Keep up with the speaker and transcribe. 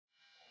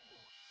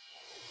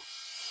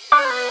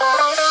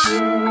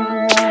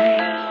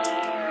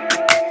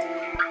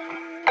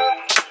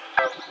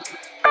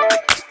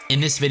In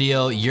this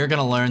video, you're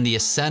gonna learn the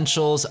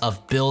essentials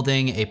of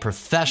building a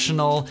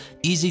professional,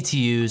 easy to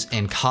use,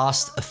 and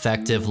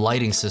cost-effective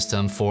lighting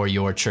system for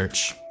your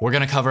church. We're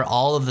gonna cover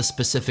all of the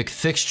specific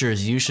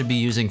fixtures you should be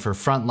using for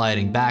front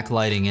lighting,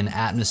 backlighting, and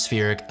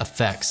atmospheric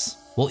effects.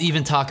 We'll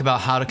even talk about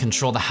how to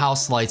control the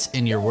house lights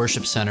in your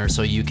worship center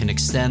so you can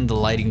extend the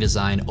lighting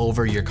design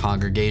over your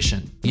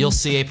congregation. You'll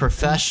see a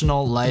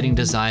professional lighting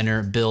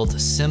designer build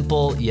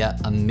simple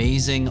yet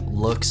amazing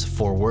looks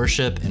for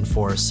worship and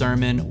for a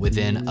sermon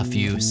within a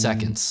few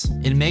seconds.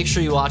 And make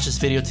sure you watch this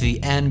video to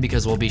the end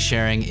because we'll be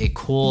sharing a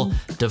cool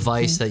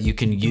device that you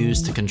can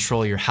use to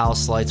control your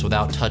house lights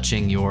without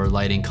touching your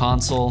lighting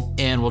console.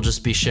 And we'll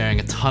just be sharing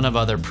a ton of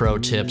other pro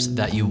tips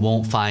that you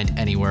won't find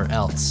anywhere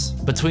else.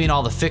 Between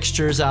all the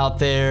fixtures out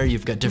there,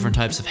 you've got different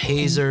types of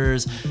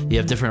hazers, you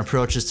have different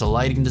approaches to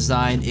lighting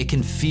design. It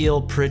can feel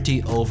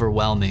pretty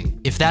overwhelming.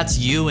 If that's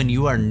you and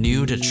you are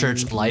new to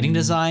church lighting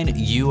design,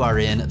 you are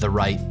in the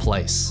right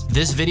place.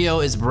 This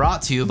video is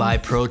brought to you by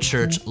Pro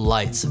Church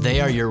Lights.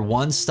 They are your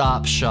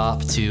one-stop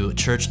shop to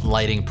church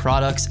lighting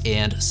products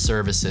and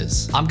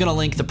services. I'm gonna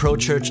link the Pro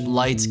Church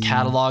Lights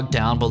catalog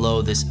down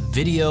below this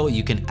video.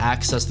 You can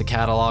access the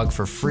catalog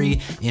for free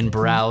and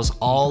browse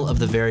all of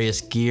the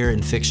various gear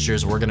and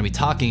fixtures we're gonna be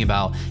talking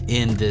about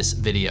in this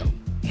video.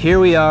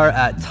 Here we are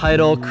at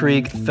Tidal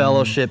Creek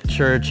Fellowship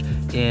Church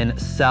in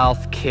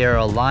South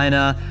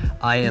Carolina.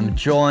 I am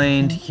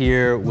joined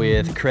here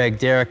with Craig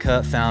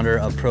Derricka, founder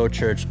of Pro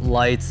Church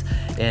Lights,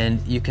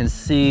 and you can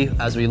see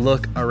as we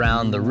look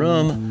around the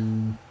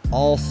room,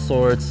 all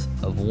sorts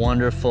of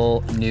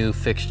wonderful new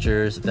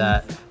fixtures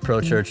that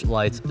Pro Church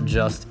Lights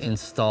just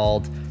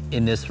installed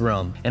in this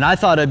room. And I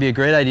thought it'd be a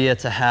great idea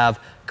to have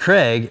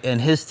Craig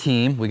and his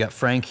team, we got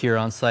Frank here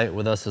on site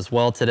with us as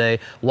well today,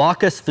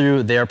 walk us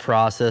through their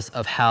process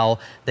of how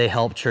they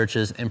help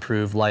churches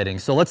improve lighting.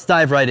 So let's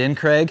dive right in,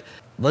 Craig.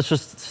 Let's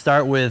just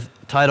start with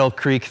Tidal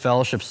Creek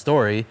Fellowship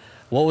story.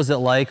 What was it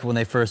like when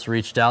they first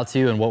reached out to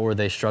you and what were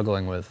they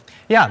struggling with?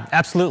 Yeah,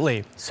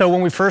 absolutely. So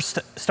when we first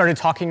started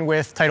talking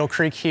with Tidal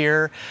Creek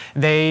here,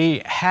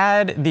 they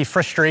had the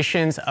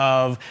frustrations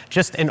of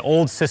just an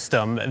old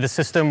system. The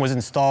system was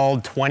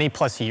installed 20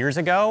 plus years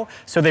ago,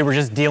 so they were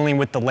just dealing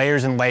with the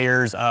layers and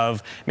layers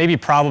of maybe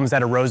problems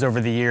that arose over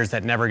the years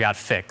that never got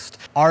fixed.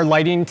 Our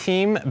lighting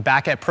team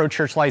back at Pro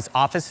Church Lights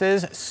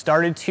offices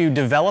started to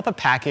develop a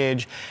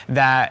package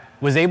that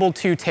was able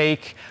to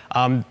take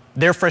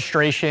their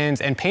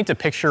frustrations and paint a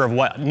picture of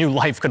what new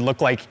life could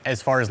look like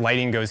as far as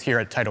lighting goes here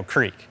at Tidal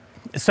Creek.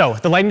 So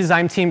the lighting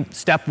design team,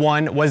 step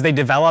one was they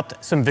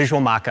developed some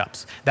visual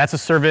mock-ups. That's a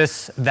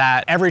service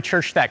that every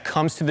church that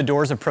comes to the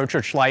doors of Pro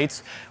Church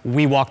Lights,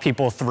 we walk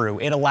people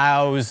through. It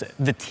allows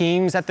the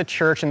teams at the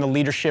church and the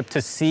leadership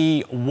to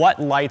see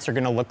what lights are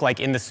gonna look like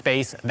in the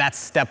space. That's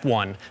step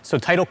one. So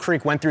Tidal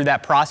Creek went through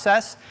that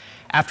process.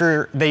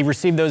 After they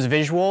received those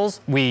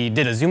visuals, we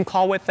did a Zoom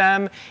call with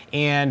them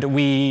and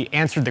we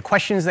answered the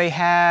questions they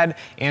had,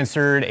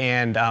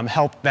 and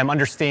helped them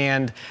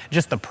understand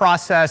just the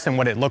process and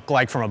what it looked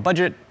like from a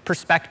budget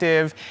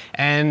perspective.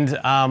 And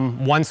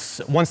once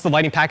the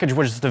lighting package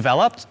was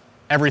developed,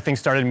 everything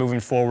started moving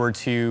forward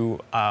to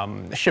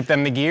ship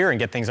them the gear and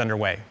get things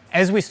underway.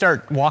 As we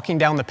start walking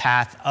down the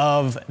path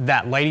of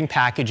that lighting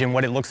package and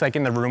what it looks like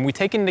in the room, we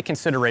take into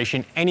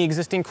consideration any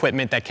existing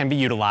equipment that can be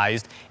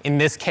utilized. In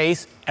this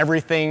case,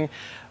 everything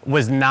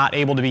was not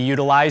able to be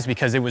utilized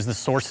because it was the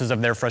sources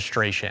of their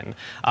frustration.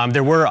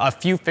 There were a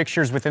few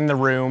fixtures within the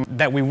room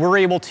that we were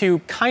able to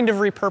kind of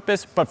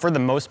repurpose, but for the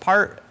most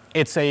part,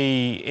 it's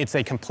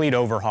a complete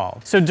overhaul.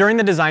 So during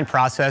the design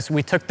process,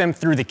 we took them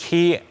through the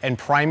key and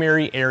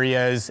primary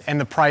areas and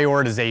the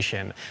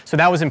prioritization. So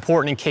that was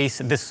important in case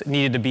this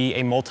needed to be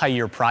a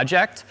multi-year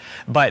project,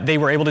 but they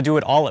were able to do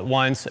it all at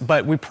once.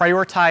 But we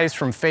prioritized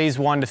from phase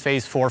 1 to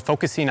phase 4,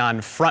 focusing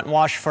on front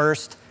wash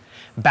first,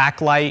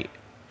 backlight,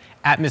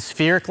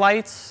 atmospheric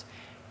lights,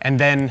 and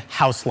then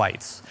house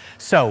lights.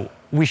 So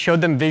we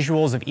showed them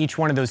visuals of each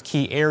one of those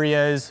key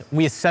areas.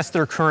 We assessed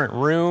their current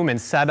room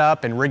and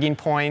setup and rigging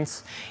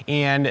points,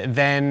 and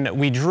then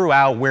we drew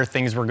out where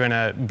things were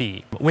gonna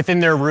be.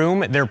 Within their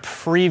room, their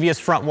previous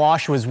front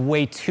wash was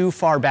way too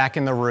far back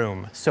in the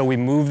room. So we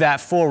moved that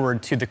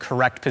forward to the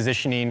correct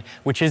positioning,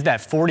 which is that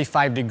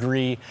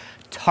 45-degree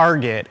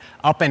target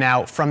up and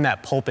out from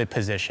that pulpit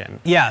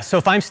position. Yeah, so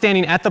if I'm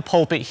standing at the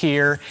pulpit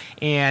here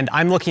and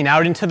I'm looking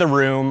out into the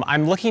room,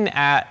 I'm looking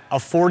at a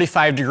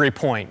 45-degree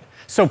point.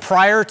 So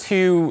prior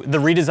to the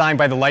redesign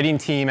by the lighting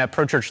team at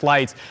Pro Church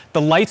Lights,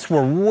 the lights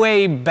were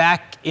way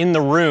back in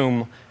the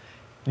room,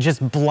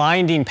 just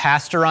blinding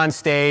pastor on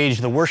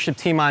stage, the worship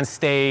team on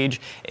stage.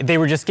 They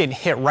were just getting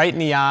hit right in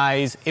the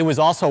eyes. It was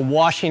also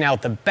washing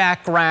out the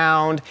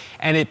background,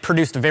 and it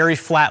produced a very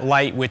flat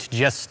light, which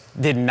just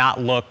did not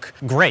look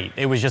great.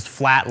 It was just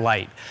flat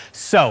light.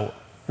 So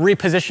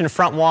reposition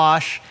front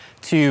wash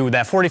to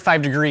that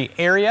 45-degree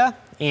area.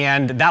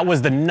 And that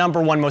was the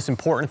 #1 most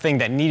important thing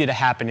that needed to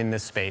happen in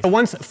this space. So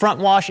once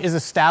front wash is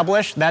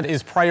established, that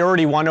is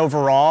priority 1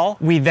 overall.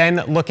 We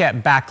then look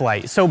at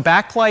backlight. So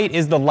backlight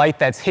is the light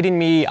that's hitting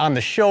me on the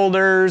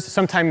shoulders,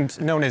 sometimes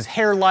known as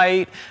hair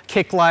light,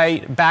 kick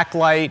light,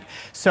 backlight.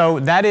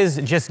 So that is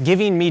just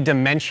giving me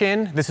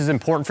dimension. This is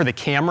important for the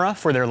camera,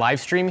 for their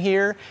live stream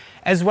here,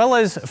 as well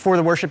as for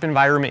the worship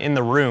environment in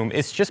the room.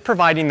 It's just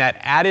providing that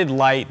added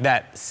light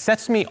that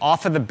sets me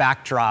off of the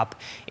backdrop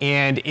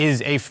and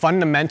is a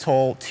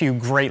fundamental to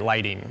great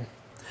lighting.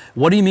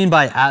 What do you mean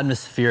by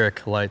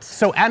atmospheric lights?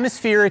 So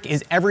atmospheric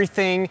is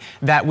everything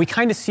that we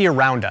kind of see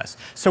around us.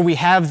 So we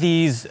have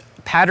these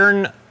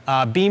pattern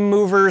beam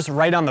movers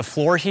right on the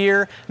floor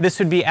here. This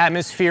would be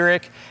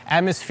atmospheric.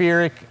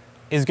 Atmospheric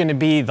is going to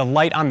be the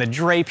light on the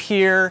drape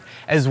here,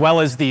 as well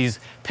as these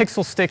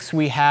pixel sticks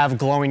we have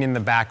glowing in the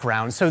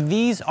background. So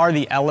these are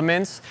the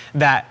elements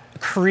that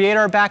create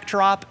our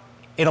backdrop.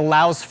 It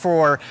allows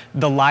for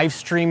the live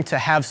stream to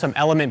have some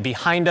element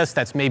behind us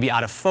that's maybe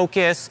out of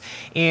focus,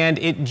 and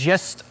it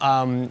just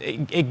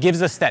it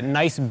gives us that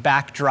nice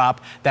backdrop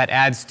that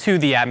adds to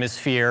the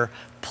atmosphere.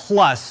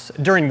 Plus,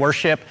 during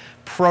worship,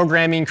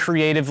 programming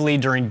creatively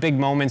during big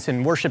moments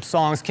in worship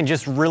songs can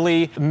just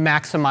really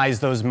maximize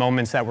those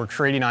moments that we're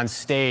creating on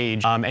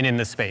stage and in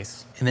the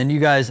space. And then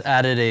you guys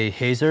added a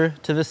Hazer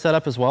to this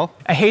setup as well?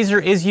 A Hazer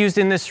is used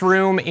in this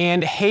room,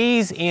 and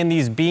haze and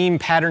these beam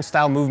pattern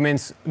style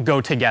movements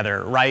go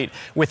together, right?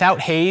 Without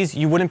haze,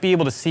 you wouldn't be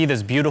able to see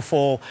this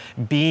beautiful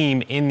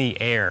beam in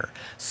the air.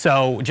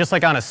 So just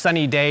like on a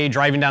sunny day,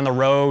 driving down the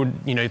road,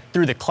 you know,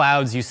 through the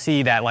clouds, you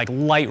see that like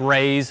light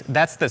rays.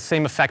 That's the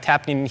same effect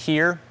happening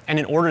here. And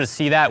in order to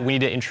see that, we need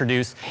to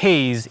introduce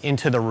haze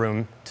into the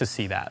room to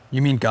see that.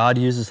 You mean God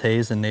uses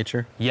haze in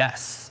nature?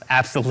 Yes,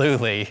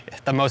 absolutely.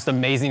 The most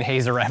amazing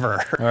Hazer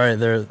ever. All right,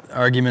 their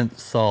argument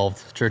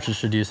solved. Churches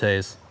should use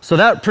haze. So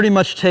that pretty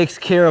much takes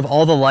care of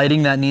all the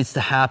lighting that needs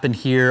to happen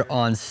here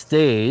on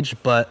stage,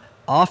 but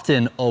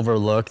often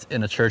overlooked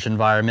in a church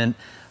environment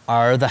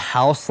are the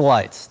house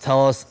lights.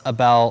 Tell us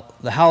about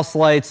the house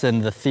lights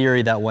and the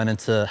theory that went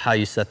into how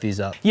you set these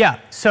up. Yeah,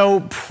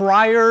 so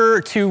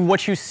prior to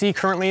what you see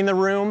currently in the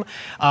room,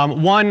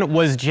 one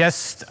was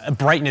just a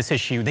brightness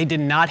issue. They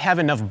did not have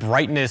enough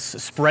brightness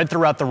spread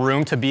throughout the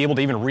room to be able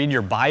to even read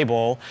your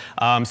Bible.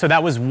 So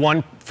that was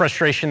one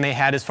frustration they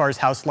had as far as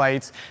house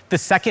lights. The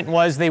second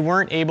was they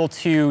weren't able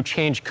to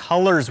change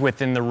colors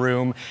within the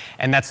room,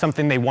 and that's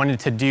something they wanted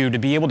to do, to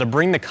be able to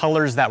bring the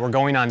colors that were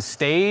going on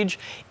stage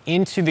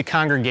into the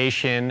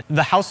congregation.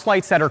 The house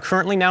lights that are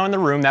currently now in the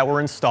room that were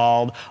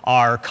installed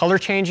are color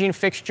changing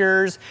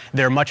fixtures.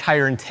 They're much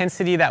higher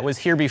intensity that was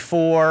here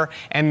before,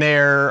 and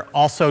they're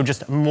also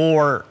just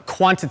more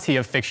quantity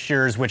of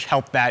fixtures, which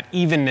help that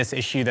evenness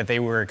issue that they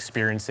were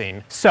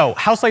experiencing. So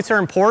house lights are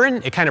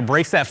important. It kind of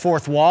breaks that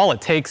fourth wall.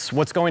 It takes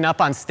what's going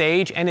up on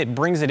stage and it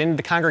brings it into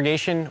the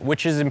congregation,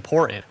 which is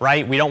important,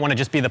 right? We don't want to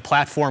just be the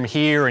platform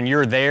here and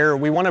you're there.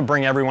 We want to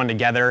bring everyone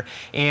together,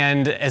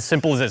 and as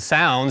simple as it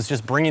sounds,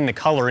 just bringing the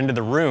color into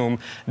the room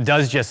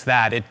does just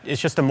that.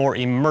 It's just a more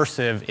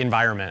immersive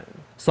environment.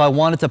 So I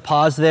wanted to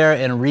pause there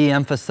and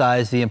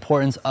re-emphasize the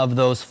importance of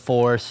those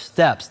 4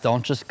 steps.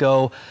 Don't just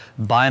go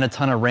buying a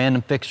ton of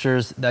random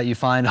fixtures that you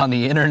find on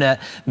the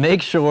internet.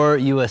 Make sure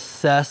you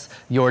assess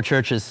your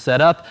church's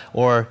setup,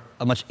 or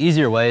a much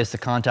easier way is to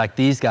contact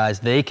these guys.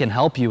 They can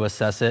help you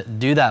assess it,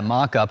 do that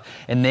mock-up,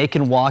 and they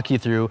can walk you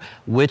through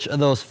which of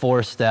those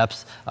 4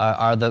 steps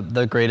are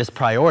the greatest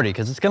priority,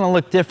 because it's going to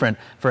look different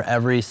for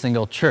every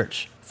single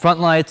church. Front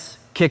lights,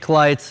 kick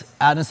lights,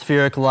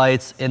 atmospheric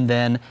lights, and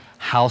then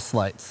house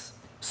lights.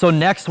 So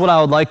next, what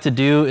I would like to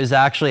do is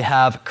actually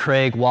have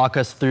Craig walk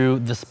us through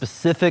the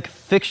specific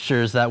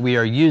fixtures that we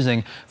are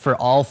using for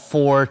all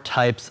 4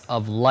 types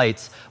of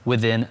lights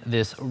within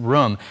this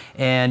room.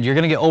 And you're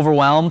gonna get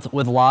overwhelmed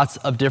with lots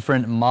of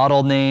different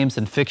model names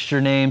and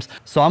fixture names.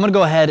 So I'm gonna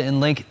go ahead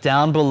and link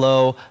down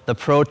below the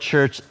Pro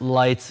Church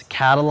Lights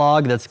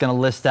catalog that's gonna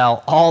list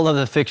out all of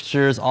the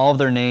fixtures, all of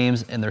their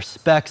names and their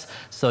specs,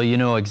 so you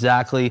know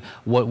exactly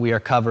what we are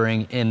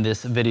covering in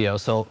this video.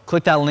 So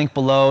click that link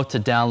below to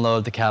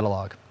download the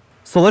catalog.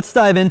 So let's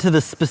dive into the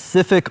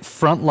specific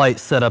front light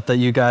setup that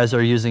you guys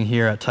are using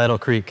here at Tidal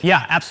Creek.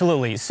 Yeah,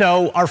 absolutely.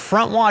 So our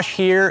front wash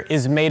here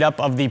is made up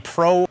of the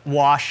Pro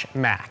Wash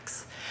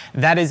Max.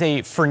 That is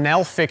a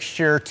Fresnel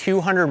fixture,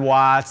 200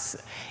 watts,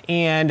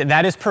 and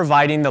that is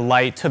providing the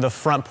light to the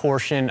front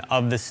portion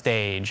of the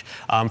stage.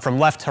 From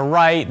left to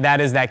right, that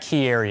is that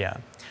key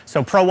area.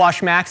 So Pro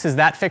Wash Max is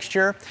that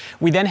fixture.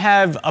 We then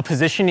have a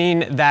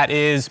positioning that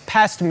is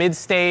past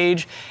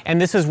mid-stage, and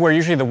this is where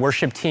usually the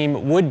worship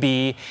team would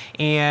be,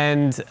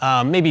 and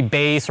maybe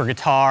bass or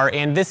guitar.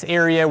 And this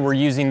area we're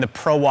using the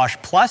Pro Wash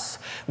Plus,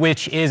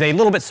 which is a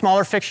little bit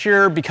smaller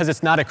fixture because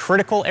it's not a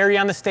critical area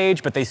on the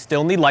stage, but they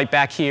still need light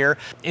back here.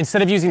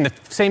 Instead of using the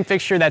same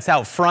fixture that's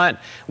out front,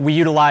 we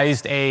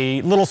utilized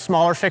a little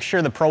smaller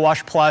fixture, the Pro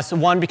Wash Plus,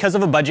 one because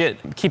of a budget,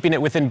 keeping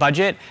it within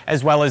budget,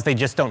 as well as they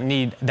just don't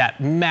need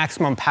that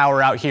maximum power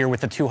out here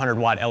with the 200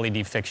 watt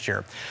LED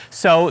fixture.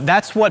 So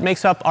that's what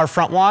makes up our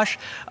front wash.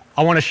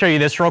 I want to show you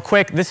this real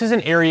quick. This is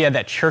an area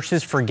that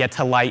churches forget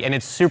to light, and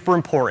it's super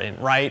important,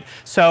 right?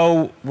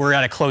 So we're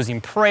at a closing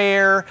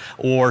prayer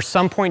or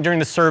some point during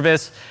the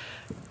service,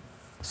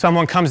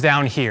 someone comes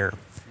down here.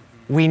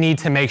 We need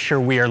to make sure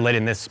we are lit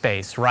in this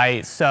space,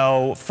 right?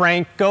 So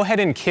Frank, go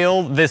ahead and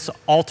kill this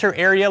altar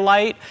area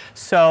light.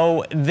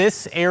 So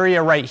this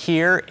area right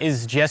here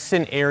is just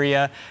an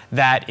area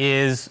that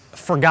is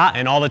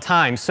forgotten all the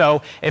time.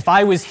 So if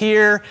I was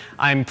here,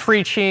 I'm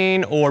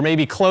preaching or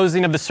maybe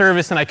closing of the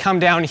service and I come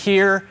down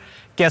here,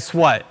 guess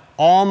what?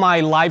 All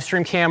my live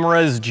stream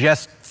cameras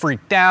just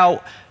freaked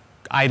out.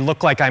 I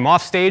look like I'm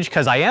off stage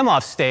because I am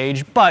off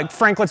stage, but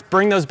Frank, let's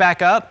bring those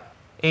back up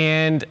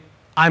and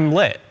I'm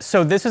lit.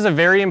 So this is a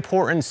very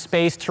important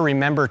space to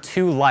remember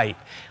to light.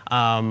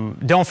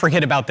 Don't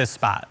forget about this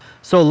spot.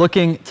 So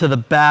looking to the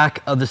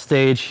back of the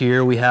stage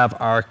here, we have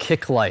our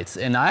kick lights.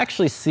 And I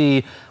actually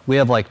see we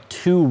have like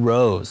 2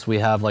 rows. We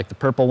have like the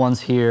purple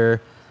ones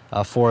here,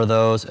 4 of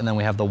those, and then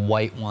we have the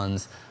white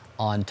ones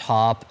on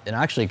top. And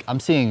actually, I'm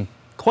seeing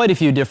quite a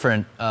few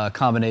different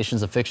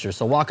combinations of fixtures.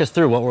 So walk us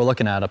through what we're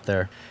looking at up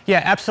there.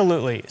 Yeah,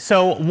 absolutely.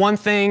 So one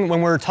thing,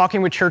 when we're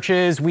talking with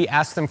churches, we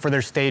ask them for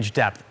their stage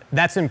depth.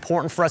 That's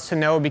important for us to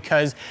know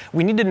because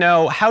we need to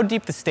know how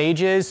deep the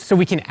stage is so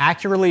we can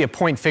accurately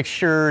appoint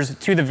fixtures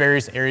to the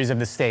various areas of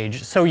the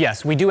stage. So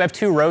yes, we do have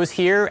 2 rows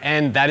here,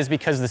 and that is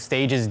because the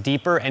stage is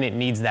deeper and it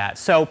needs that.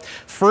 So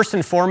first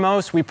and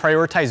foremost, we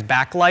prioritize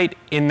backlight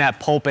in that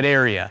pulpit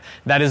area.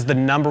 That is the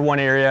 #1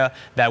 area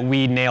that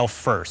we nail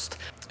first.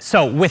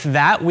 So with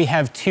that, we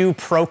have 2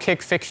 Pro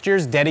Kick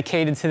fixtures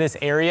dedicated to this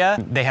area.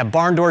 They have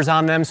barn doors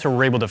on them, so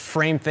we're able to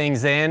frame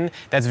things in.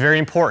 That's very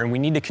important. We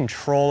need to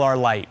control our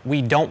light.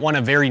 We don't want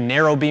a very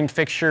narrow beam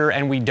fixture,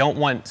 and we don't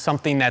want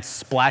something that's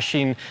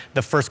splashing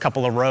the first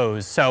couple of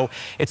rows. So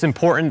it's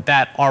important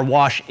that our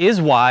wash is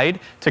wide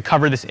to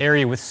cover this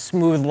area with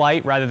smooth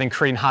light rather than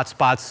creating hot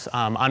spots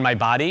on my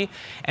body.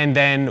 And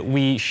then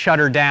we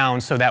shutter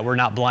down so that we're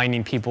not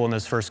blinding people in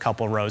those first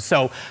couple of rows.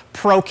 So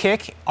Pro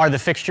Kick are the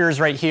fixtures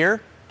right here.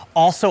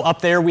 Also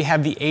up there, we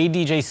have the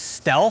ADJ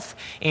Stealth,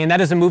 and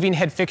that is a moving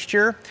head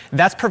fixture.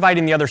 That's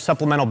providing the other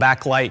supplemental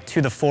backlight to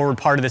the forward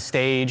part of the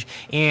stage,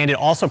 and it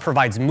also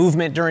provides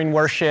movement during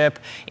worship,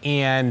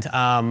 and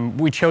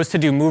we chose to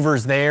do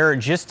movers there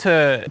just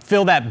to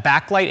fill that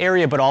backlight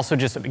area, but also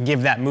just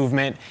give that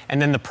movement.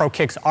 And then the Pro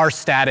Kicks are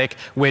static,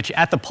 which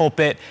at the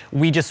pulpit,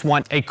 we just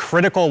want a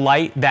critical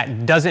light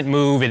that doesn't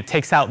move. It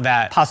takes out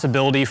that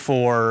possibility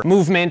for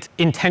movement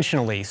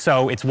intentionally.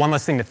 So it's one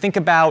less thing to think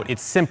about,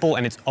 it's simple,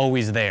 and it's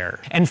always there.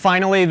 And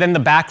finally, then the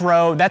back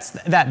row, that's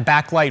that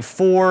backlight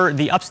for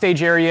the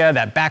upstage area,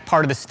 that back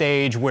part of the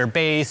stage where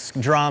bass,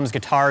 drums,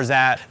 guitars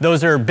at.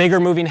 Those are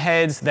bigger moving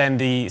heads than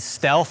the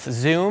Stealth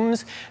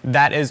zooms.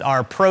 That is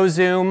our Pro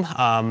Zoom.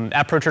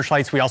 At Pro Church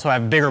Lights, we also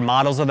have bigger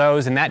models of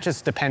those, and that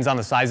just depends on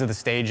the size of the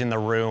stage in the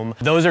room.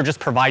 Those are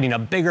just providing a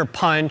bigger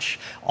punch,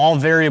 all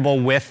variable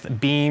width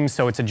beams,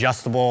 so it's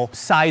adjustable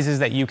sizes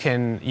that you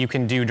can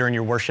do during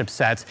your worship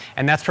sets,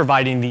 and that's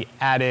providing the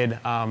added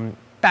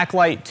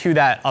backlight to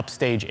that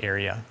upstage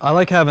area. I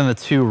like having the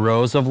 2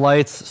 rows of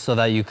lights so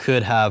that you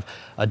could have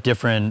a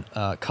different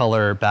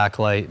color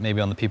backlight maybe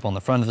on the people in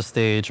the front of the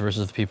stage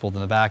versus the people in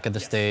the back of the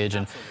stage.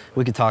 And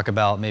we could talk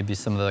about maybe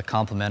some of the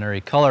complementary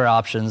color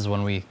options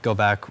when we go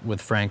back with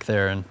Frank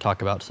there and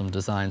talk about some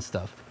design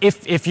stuff.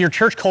 If your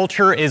church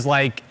culture is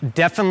like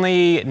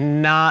definitely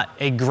not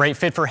a great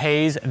fit for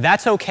haze,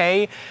 that's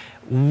okay.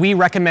 We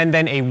recommend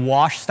then a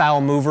wash style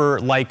mover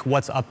like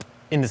what's up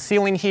in the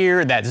ceiling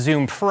here, that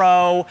Zoom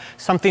Pro,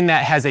 something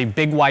that has a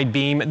big wide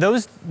beam.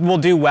 Those will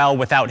do well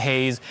without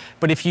haze,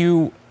 but if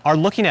you are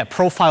looking at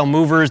profile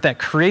movers that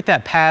create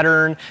that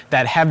pattern,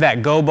 that have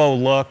that gobo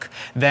look,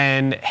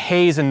 then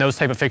haze and those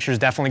type of fixtures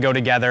definitely go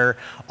together.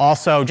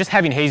 Also, just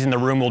having haze in the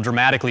room will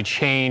dramatically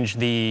change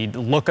the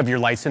look of your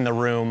lights in the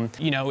room.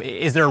 You know,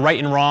 is there a right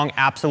and wrong?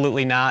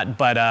 Absolutely not.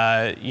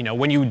 But you know,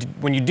 when you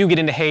do get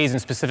into haze and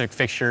specific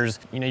fixtures,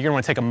 you know, you're gonna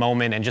want to take a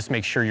moment and just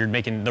make sure you're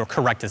making the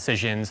correct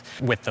decisions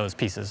with those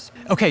pieces.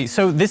 Okay,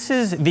 so this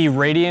is the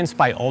Radiance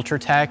by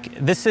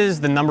Ultratech. This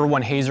is the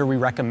 #1 hazer we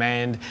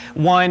recommend.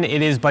 One,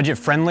 it is budget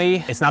friendly.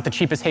 It's not the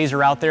cheapest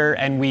hazer out there,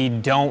 and we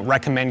don't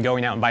recommend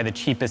going out and buy the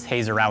cheapest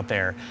hazer out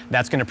there.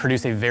 That's going to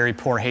produce a very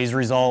poor haze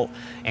result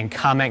and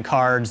comment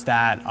cards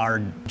that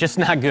are just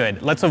not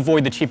good. Let's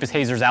avoid the cheapest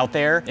hazers out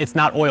there. It's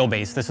not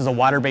oil-based. This is a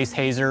water-based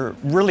hazer.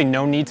 Really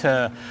no need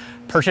to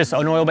purchase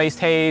an oil-based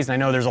haze. And I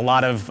know there's a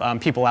lot of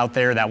people out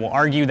there that will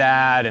argue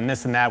that and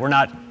this and that. We're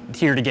not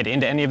here to get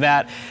into any of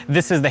that.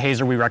 This is the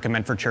hazer we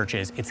recommend for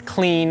churches. It's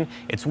clean,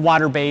 it's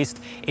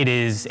water-based, it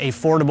is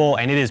affordable,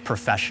 and it is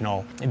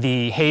professional.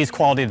 The haze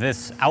quality of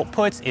this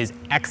outputs is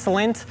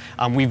excellent.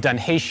 We've done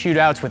haze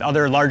shootouts with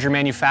other larger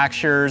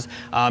manufacturers,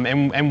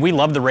 and we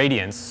love the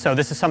radiance. So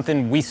this is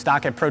something we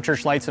stock at Pro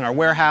Church Lights in our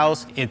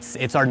warehouse.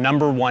 It's our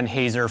 #1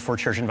 hazer for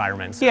church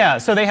environments. Yeah,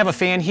 so they have a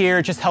fan here.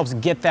 It just helps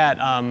get that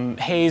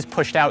haze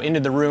pushed out into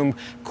the room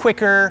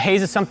quicker.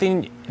 Haze is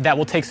something that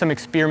will take some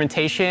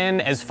experimentation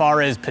as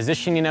far as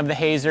positioning of the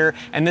hazer,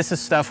 and this is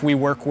stuff we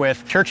work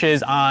with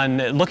churches on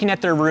looking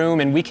at their room,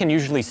 and we can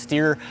usually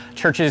steer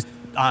churches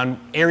on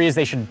areas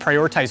they should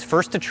prioritize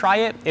first to try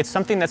it. It's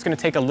something that's going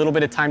to take a little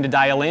bit of time to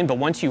dial in, but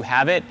once you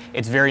have it,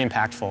 it's very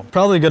impactful.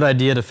 Probably a good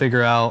idea to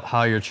figure out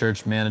how your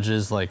church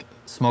manages like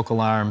smoke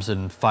alarms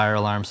and fire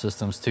alarm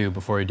systems too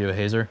before you do a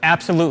hazer?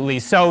 Absolutely.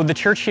 So the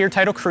church here,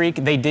 Tidal Creek,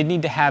 they did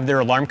need to have their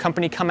alarm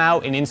company come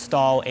out and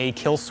install a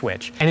kill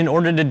switch. And in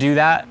order to do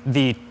that,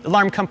 the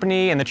alarm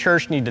company and the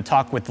church need to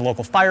talk with the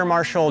local fire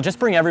marshal, just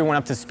bring everyone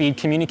up to speed.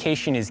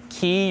 Communication is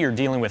key. You're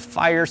dealing with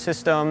fire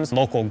systems,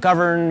 local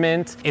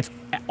government. It's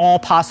all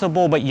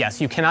possible, but yes,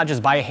 you cannot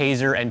just buy a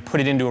hazer and put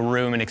it into a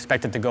room and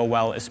expect it to go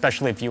well,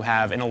 especially if you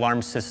have an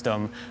alarm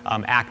system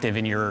active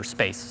in your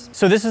space.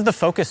 So this is the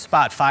Focus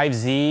Spot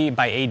 5Z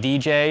by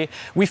ADJ.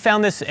 We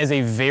found this as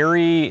a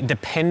very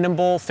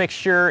dependable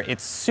fixture.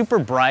 It's super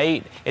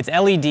bright, it's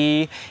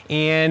LED,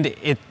 and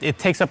it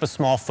takes up a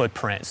small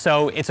footprint.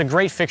 So it's a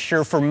great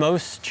fixture for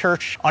most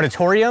church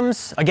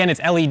auditoriums. Again,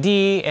 it's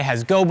LED, it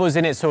has gobos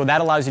in it, so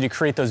that allows you to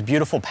create those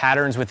beautiful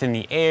patterns within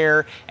the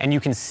air, and you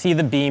can see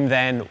the beam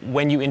then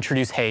when you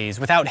introduce haze.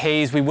 Without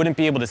haze, we wouldn't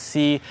be able to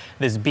see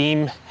this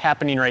beam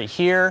happening right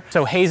here.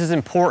 So haze is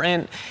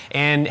important,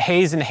 and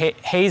haze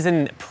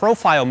and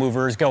profile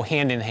movers go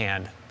hand in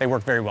hand. They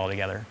work very well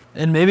together.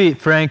 And maybe,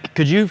 Frank,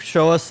 could you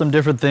show us some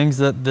different things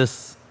that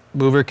this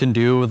mover can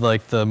do with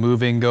like the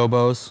moving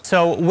gobos?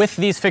 So with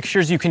these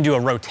fixtures, you can do a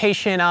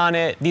rotation on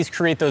it. These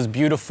create those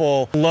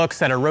beautiful looks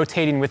that are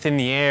rotating within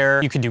the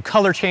air. You can do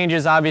color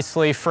changes,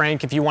 obviously.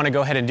 Frank, if you want to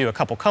go ahead and do a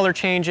couple color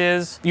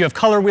changes. You have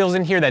color wheels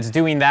in here that's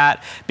doing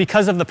that.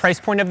 Because of the price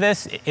point of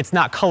this, it's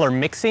not color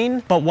mixing,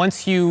 but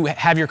once you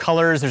have your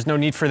colors, there's no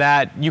need for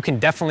that. You can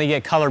definitely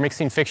get color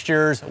mixing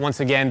fixtures. Once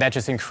again, that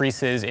just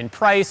increases in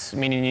price,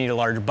 meaning you need a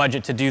large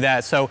budget to do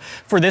that. So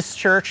for this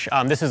church,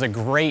 this is a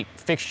great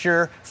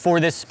fixture for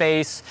this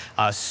space,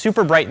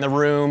 super bright in the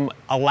room,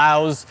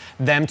 allows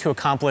them to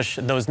accomplish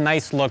those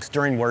nice looks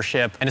during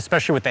worship, and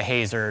especially with the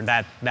hazer,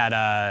 that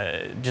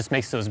just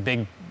makes those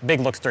big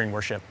looks during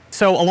worship.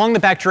 So along the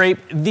back drape,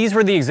 these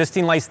were the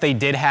existing lights they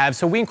did have,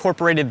 so we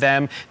incorporated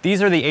them.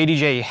 These are the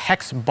ADJ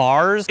hex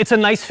bars. It's a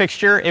nice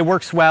fixture, it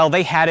works well.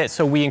 They had it,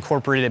 so we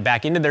incorporated it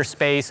back into their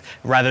space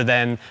rather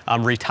than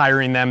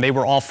retiring them. They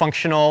were all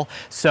functional,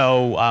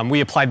 so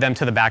we applied them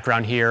to the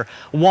background here.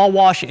 Wall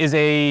wash is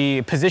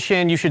a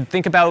position you should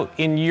think about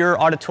in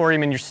your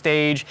auditorium and your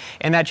stage,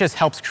 and that just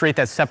helps create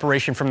that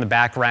separation from the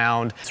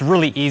background. It's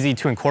really easy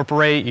to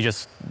incorporate. You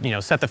just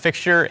set the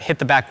fixture, hit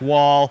the back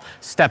wall,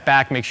 step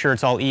back, make sure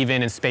it's all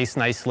even and spaced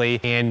nicely,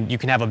 and you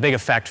can have a big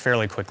effect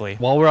fairly quickly.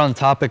 While we're on the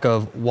topic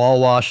of wall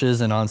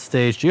washes and on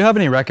stage, do you have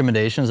any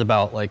recommendations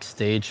about like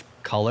stage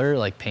color,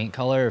 like paint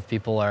color, if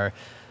people are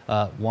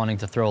wanting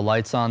to throw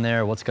lights on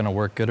there, what's going to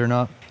work good or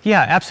not?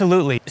 Yeah,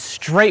 absolutely.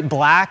 Straight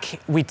black,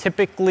 we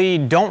typically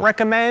don't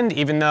recommend,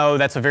 even though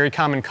that's a very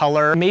common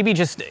color. Maybe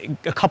just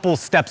a couple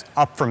steps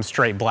up from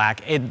straight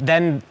black. It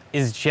then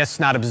is just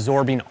not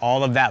absorbing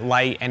all of that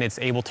light, and it's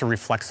able to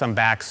reflect some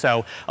back.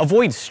 So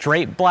avoid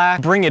straight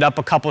black, bring it up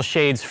a couple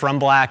shades from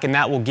black, and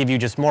that will give you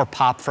just more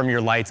pop from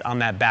your lights on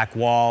that back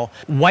wall.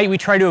 White we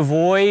try to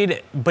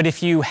avoid, but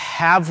if you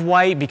have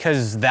white,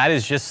 because that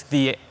is just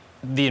the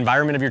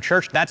environment of your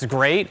church, that's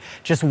great.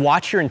 Just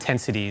watch your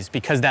intensities,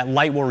 because that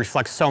light will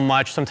reflect so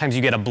much. Sometimes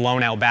you get a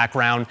blown out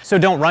background. So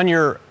don't run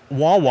your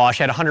wall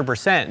wash at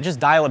 100%, just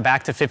dial it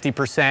back to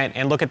 50%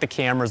 and look at the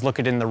cameras, look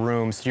at it in the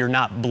room, so you're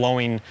not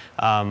blowing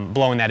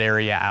that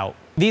area out.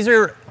 These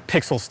are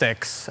pixel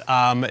sticks.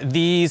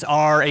 These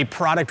are a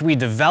product we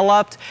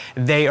developed.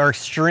 They are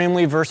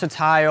extremely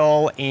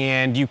versatile,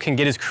 and you can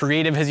get as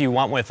creative as you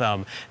want with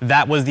them.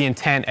 That was the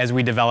intent as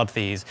we developed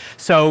these.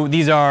 So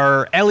these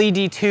are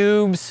LED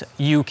tubes.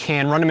 You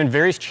can run them in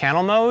various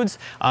channel modes.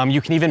 You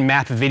can even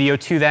map video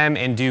to them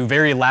and do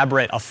very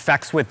elaborate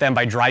effects with them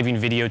by driving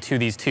video to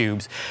these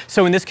tubes.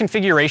 So in this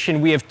configuration,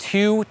 we have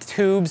 2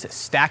 tubes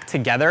stacked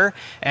together,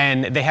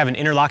 and they have an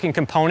interlocking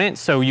component,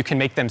 so you can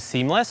make them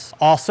seamless.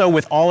 Also,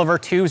 with all of our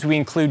tubes, we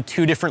include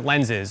 2 different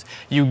lenses.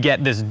 You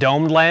get this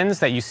domed lens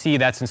that you see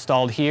that's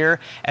installed here,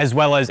 as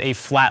well as a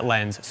flat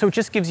lens. So it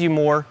just gives you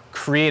more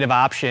creative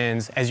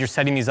options as you're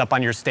setting these up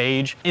on your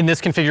stage. In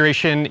this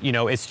configuration,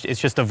 it's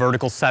just a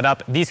vertical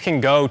setup. These can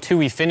go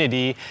to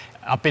infinity,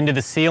 up into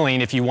the ceiling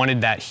if you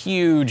wanted that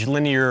huge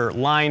linear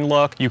line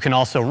look. You can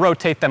also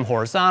rotate them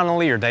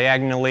horizontally or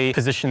diagonally,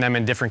 position them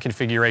in different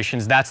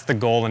configurations. That's the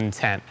goal and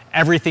intent.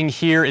 Everything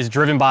here is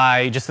driven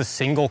by just a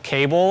single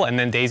cable and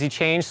then daisy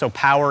chain, so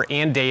power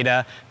and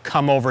data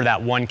come over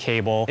that one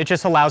cable. It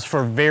just allows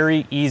for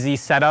very easy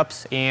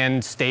setups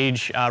and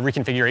stage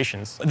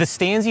reconfigurations. The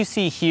stands you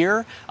see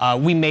here,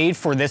 we made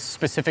for this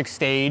specific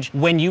stage.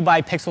 When you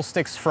buy Pixel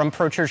Sticks from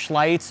Pro Church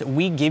Lights,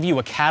 we give you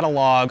a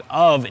catalog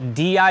of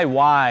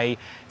DIY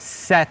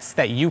sets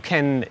that you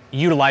can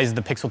utilize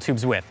the Pixel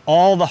tubes with.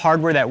 All the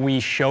hardware that we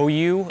show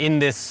you in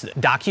this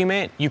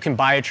document, you can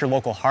buy at your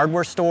local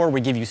hardware store. We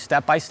give you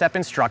step-by-step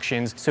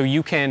instructions so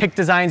you can pick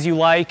designs you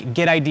like,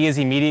 get ideas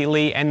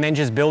immediately, and then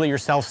just build it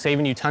yourself,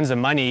 saving you tons of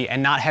money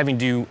and not having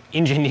to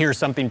engineer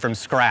something from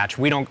scratch.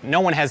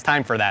 No one has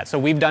time for that. So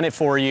we've done it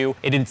for you.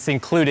 It's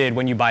included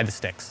when you buy the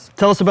sticks.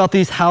 Tell us about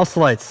these house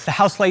lights. The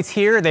house lights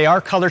here, they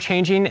are color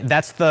changing.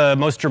 That's the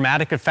most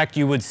dramatic effect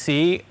you would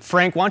see.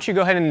 Frank, why don't you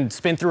go ahead and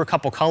spin through a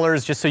couple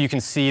colors just so you can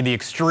see the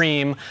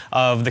extreme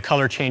of the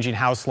color changing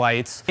house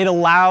lights. It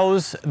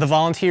allows the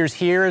volunteers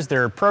here as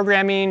they're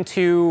programming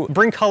to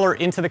bring color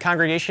into the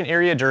congregation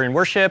area during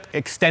worship,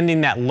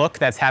 extending that look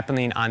that's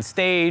happening on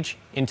stage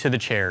into the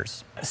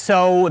chairs.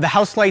 So the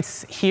house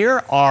lights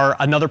here are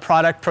another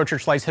product Pro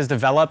Church Lights has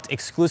developed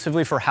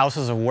exclusively for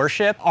houses of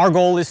worship. Our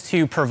goal is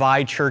to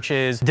provide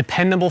churches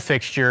dependable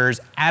fixtures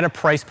at a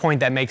price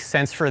point that makes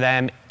sense for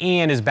them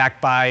and is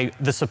backed by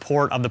the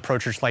support of the Pro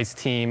Church Lights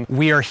team.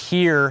 We are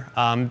here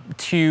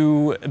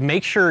to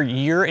make sure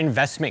your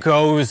investment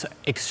goes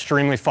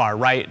extremely far,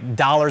 right?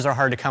 Dollars are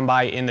hard to come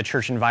by in the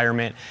church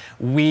environment.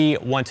 We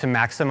want to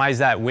maximize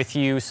that with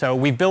you. So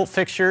we've built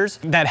fixtures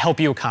that help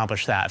you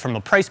accomplish that from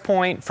a price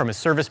point, from a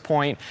service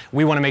point.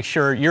 We want to make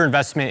sure your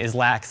investment is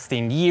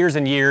lasting years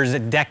and years,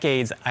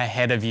 decades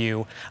ahead of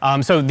you.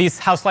 So these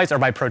house lights are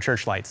by Pro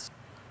Church Lights.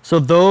 So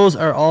those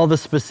are all the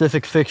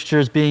specific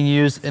fixtures being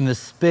used in this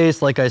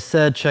space. Like I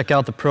said, check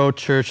out the Pro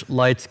Church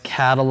Lights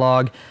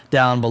catalog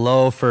down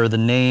below for the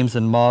names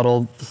and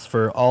models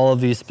for all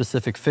of these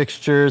specific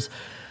fixtures.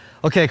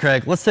 Okay,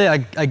 Craig, let's say I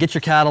get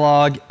your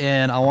catalog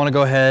and I want to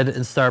go ahead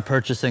and start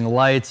purchasing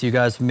lights. You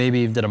guys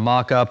maybe did a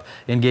mock-up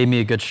and gave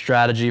me a good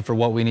strategy for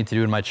what we need to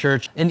do in my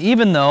church. And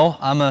even though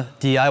I'm a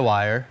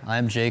DIYer,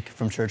 I'm Jake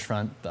from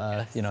Churchfront,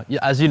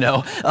 as you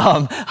know,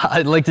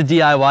 I like to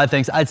DIY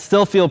things, I'd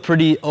still feel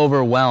pretty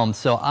overwhelmed.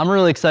 So I'm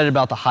really excited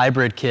about the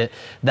hybrid kit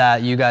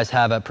that you guys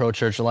have at Pro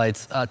Church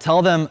Lights.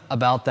 Tell them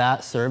about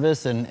that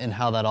service and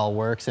how that all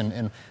works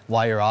and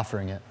why you're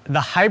offering it.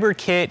 The hybrid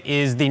kit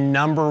is the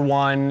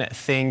 #1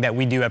 thing that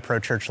we do at Pro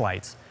Church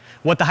Lights.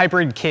 What the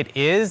hybrid kit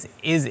is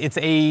it's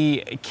a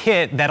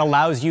kit that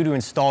allows you to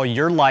install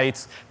your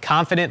lights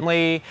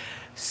confidently,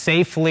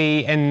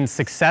 safely, and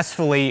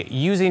successfully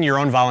using your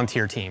own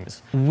volunteer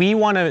teams. We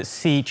want to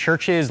see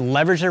churches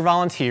leverage their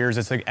volunteers.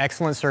 It's an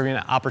excellent serving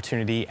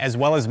opportunity, as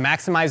well as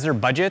maximize their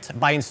budget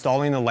by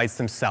installing the lights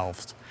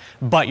themselves.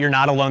 But you're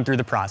not alone through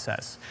the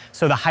process.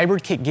 So the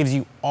hybrid kit gives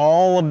you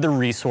all of the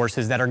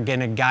resources that are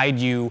gonna guide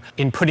you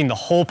in putting the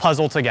whole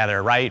puzzle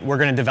together, right? We're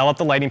gonna develop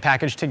the lighting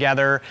package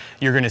together.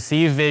 You're gonna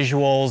see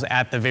visuals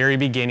at the very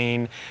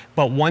beginning.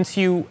 But once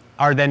you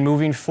are then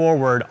moving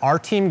forward, our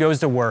team goes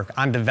to work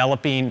on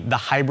developing the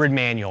hybrid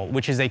manual,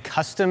 which is a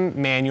custom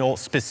manual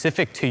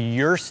specific to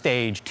your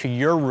stage, to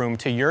your room,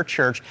 to your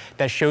church,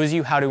 that shows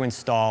you how to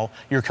install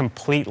your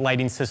complete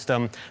lighting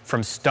system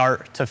from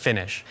start to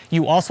finish.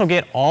 You also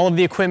get all of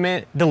the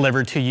equipment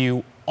delivered to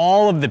you,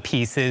 all of the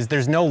pieces.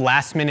 There's no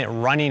last minute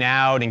running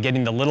out and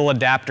getting the little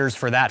adapters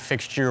for that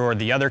fixture or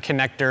the other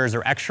connectors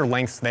or extra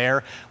lengths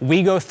there.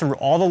 We go through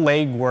all the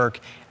legwork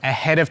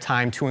ahead of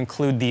time to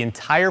include the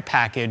entire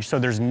package so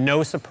there's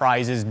no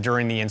surprises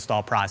during the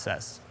install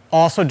process.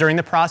 Also during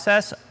the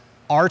process,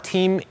 our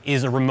team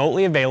is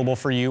remotely available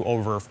for you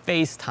over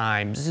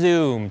FaceTime,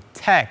 Zoom,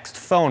 text,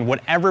 phone,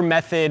 whatever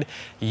method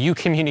you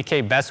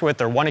communicate best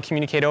with or want to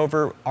communicate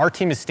over. Our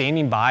team is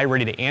standing by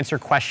ready to answer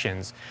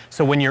questions.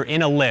 So when you're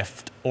in a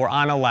lift or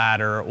on a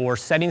ladder or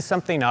setting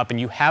something up and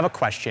you have a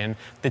question,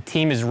 the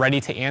team is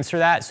ready to answer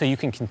that so you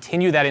can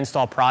continue that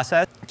install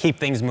process, keep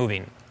things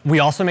moving. We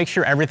also make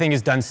sure everything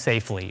is done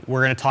safely.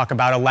 We're going to talk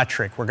about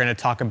electric, we're going to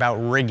talk about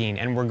rigging,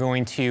 and we're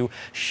going to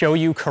show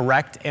you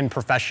correct and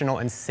professional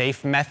and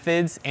safe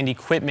methods and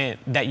equipment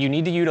that you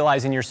need to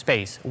utilize in your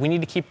space. We need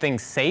to keep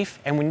things safe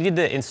and we need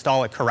to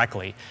install it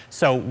correctly.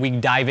 So we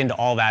dive into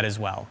all that as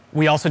well.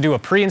 We also do a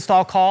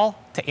pre-install call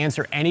to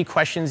answer any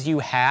questions you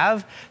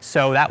have.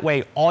 So that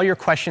way all your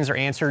questions are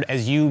answered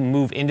as you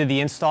move into the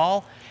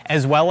install.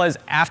 As well as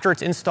after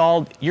it's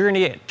installed, you're gonna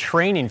get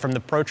training from the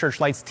Pro Church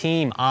Lights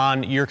team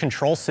on your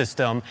control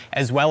system,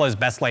 as well as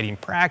best lighting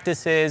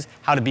practices,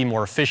 how to be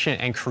more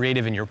efficient and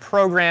creative in your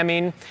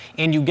programming,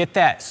 and you get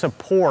that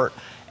support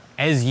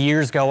as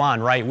years go on,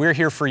 right? We're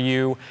here for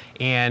you,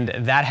 and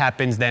that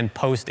happens then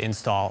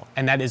post-install,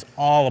 and that is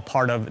all a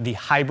part of the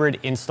hybrid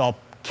install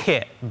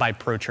kit by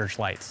Pro Church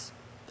Lights.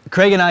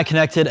 Craig and I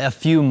connected a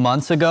few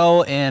months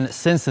ago, and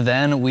since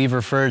then we've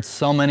referred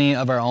so many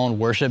of our own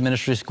worship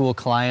ministry school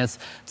clients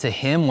to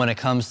him when it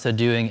comes to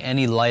doing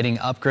any lighting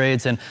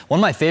upgrades. And one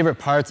of my favorite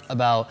parts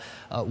about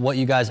what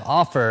you guys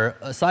offer,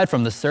 aside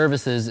from the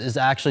services, is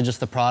actually just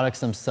the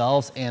products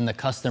themselves and the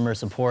customer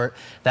support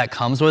that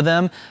comes with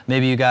them.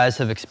 Maybe you guys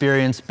have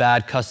experienced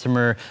bad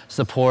customer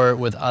support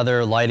with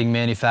other lighting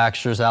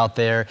manufacturers out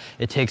there.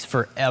 It takes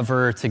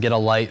forever to get a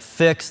light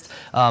fixed,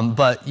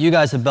 but you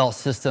guys have built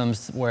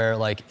systems where,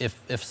 like,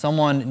 if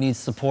someone needs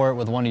support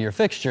with one of your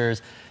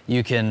fixtures,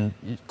 you can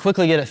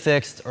quickly get it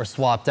fixed or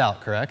swapped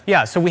out, correct?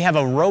 Yeah, so we have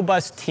a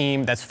robust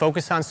team that's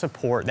focused on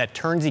support that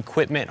turns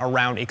equipment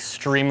around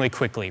extremely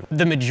quickly.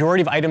 The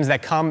majority of items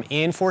that come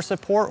in for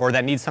support or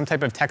that need some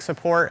type of tech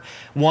support,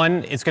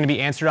 one, it's going to be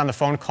answered on the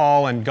phone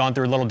call and gone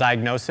through a little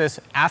diagnosis.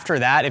 After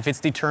that, if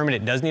it's determined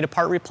it does need a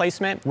part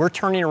replacement, we're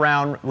turning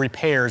around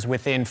repairs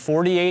within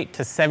 48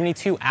 to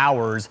 72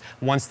 hours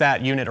once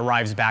that unit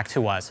arrives back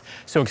to us.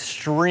 So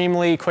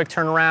extremely quick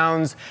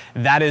turnarounds.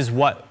 That is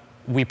what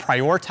we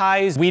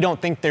prioritize. We don't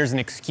think there's an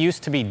excuse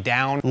to be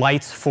down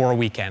lights for a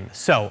weekend.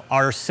 So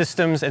our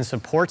systems and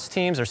supports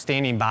teams are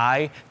standing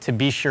by to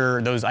be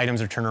sure those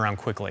items are turned around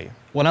quickly.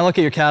 When I look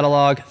at your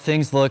catalog,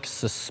 things look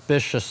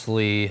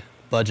suspiciously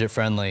budget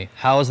friendly.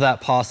 How is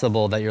that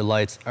possible that your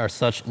lights are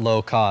such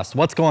low cost?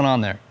 What's going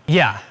on there?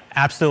 Yeah,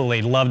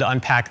 absolutely. Love to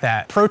unpack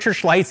that. Pro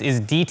Church Lights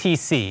is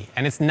DTC,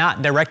 and it's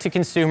not direct to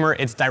consumer,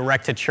 it's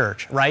direct to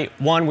church, right?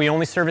 One, we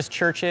only service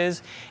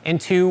churches,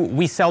 and two,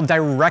 we sell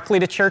directly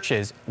to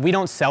churches. We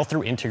don't sell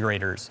through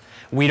integrators.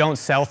 We don't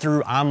sell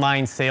through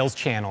online sales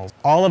channels.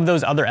 All of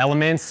those other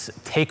elements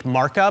take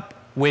markup,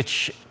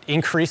 which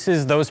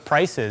increases those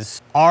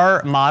prices.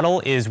 Our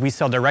model is we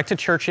sell direct to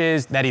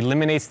churches. That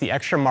eliminates the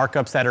extra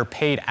markups that are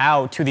paid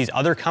out to these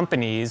other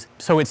companies,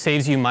 so it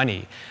saves you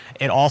money.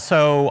 It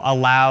also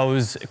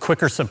allows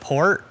quicker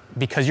support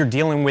because you're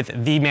dealing with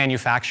the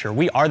manufacturer.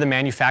 We are the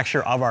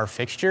manufacturer of our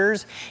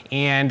fixtures,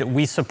 and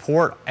we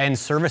support and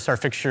service our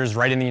fixtures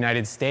right in the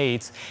United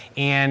States,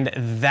 and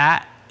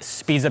that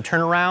speeds up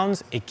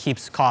turnarounds, it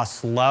keeps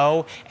costs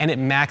low, and it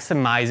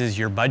maximizes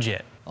your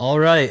budget. All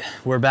right,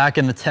 we're back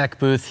in the tech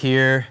booth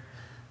here,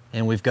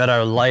 and we've got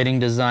our lighting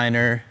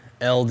designer,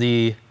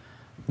 LD,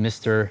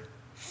 Mr.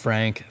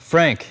 Frank.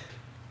 Frank.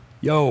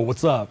 Yo,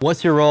 what's up?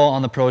 What's your role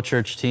on the Pro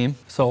Church team?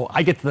 So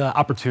I get the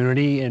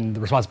opportunity and the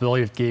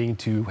responsibility of getting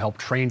to help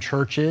train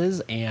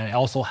churches, and I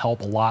also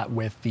help a lot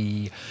with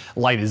the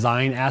light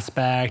design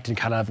aspect and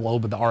kind of a little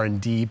bit of the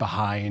R&D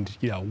behind,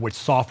 which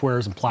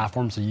softwares and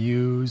platforms to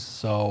use.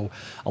 So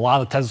a lot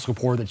of the technical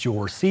support that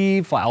you'll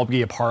receive, I'll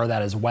be a part of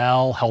that as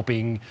well,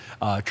 helping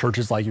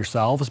churches like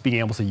yourselves being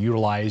able to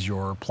utilize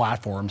your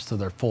platforms to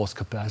their fullest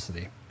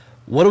capacity.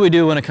 What do we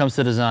do when it comes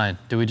to design?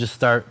 Do we just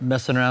start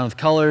messing around with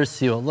colors,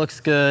 see what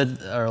looks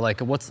good, or like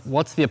what's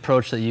the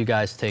approach that you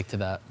guys take to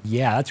that?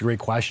 Yeah, that's a great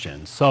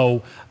question.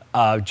 So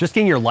just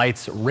getting your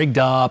lights rigged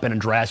up and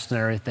addressed and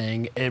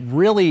everything,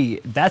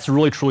 that's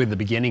really truly the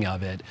beginning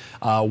of it.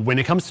 When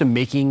it comes to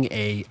making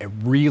a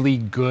really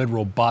good,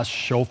 robust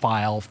show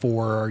file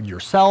for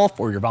yourself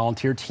or your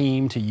volunteer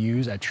team to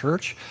use at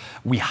church,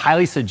 we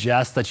highly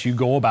suggest that you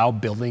go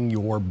about building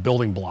your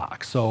building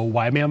blocks. So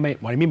what I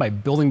mean by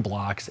building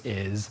blocks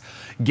is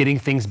getting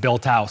things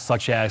built out,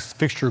 such as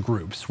fixture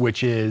groups,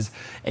 which is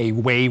a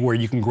way where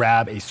you can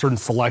grab a certain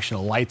selection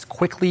of lights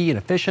quickly and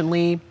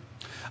efficiently.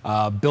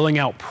 Building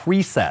out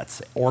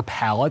presets or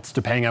palettes,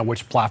 depending on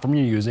which platform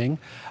you're using.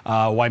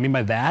 What I mean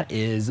by that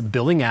is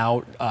building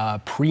out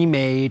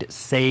pre-made,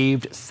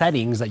 saved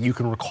settings that you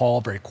can recall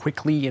very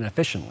quickly and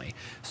efficiently.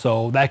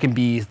 So that can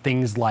be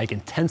things like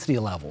intensity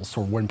levels.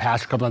 So when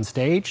pastor comes on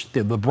stage,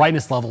 the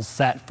brightness level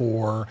set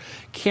for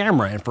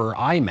camera and for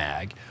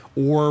iMag,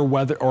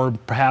 or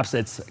perhaps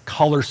it's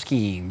color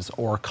schemes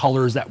or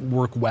colors that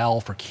work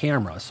well for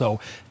camera. So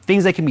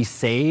things that can be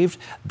saved,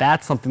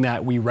 that's something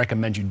that we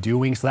recommend you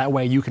doing, so that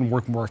way you can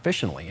work more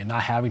efficiently and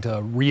not having to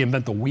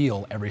reinvent the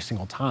wheel every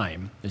single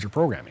time as you're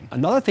programming.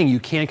 Another thing you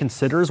can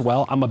consider as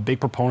well, I'm a big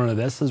proponent of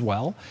this as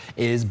well,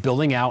 is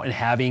building out and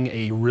having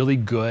a really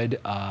good,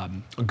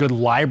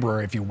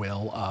 library, if you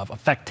will, of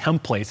effect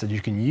templates that you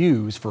can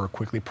use for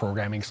quickly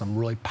programming some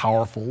really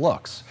powerful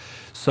looks.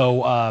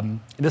 So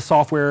this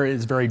software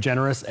is very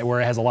generous,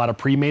 where it has a lot of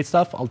pre-made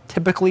stuff.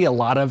 Typically, a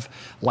lot of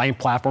lighting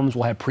platforms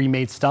will have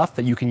pre-made stuff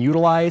that you can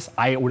utilize.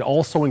 I would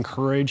also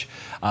encourage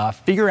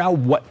figure out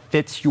what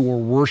fits your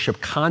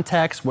worship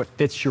context, what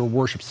fits your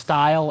worship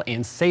style,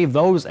 and save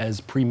those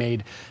as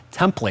pre-made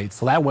templates.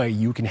 So that way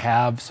you can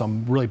have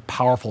some really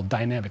powerful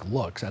dynamic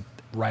looks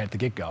right at the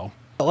get-go.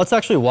 Let's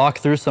actually walk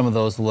through some of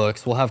those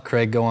looks. We'll have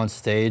Craig go on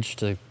stage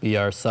to be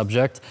our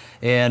subject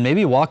and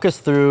maybe walk us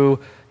through,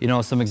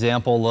 some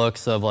example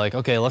looks of like,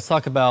 okay, let's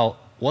talk about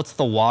what's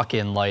the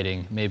walk-in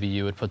lighting maybe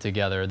you would put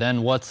together,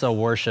 then what's a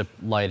worship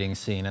lighting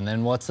scene, and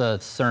then what's a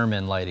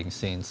sermon lighting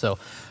scene. So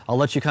I'll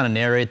let you kind of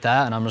narrate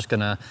that, and I'm just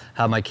gonna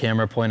have my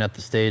camera point at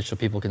the stage so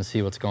people can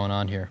see what's going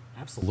on here.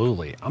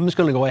 Absolutely. I'm just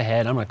gonna go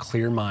ahead, I'm gonna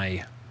clear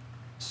my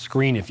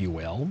screen, if you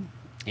will,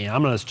 and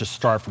I'm gonna just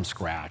start from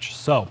scratch.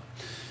 So,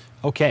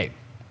 okay.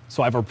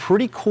 So I have a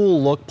pretty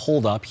cool look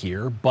pulled up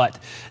here, but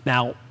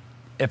now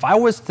if I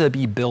was to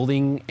be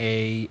building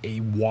a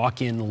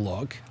walk-in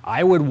look,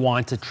 I would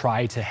want to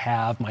try to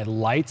have my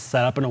lights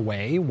set up in a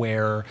way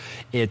where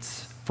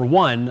it's, for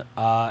one,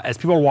 as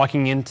people are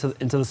walking into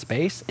the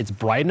space, it's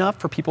bright enough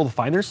for people to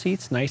find their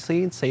seats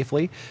nicely and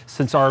safely.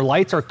 Since our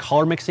lights are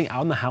color mixing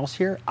out in the house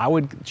here, I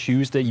would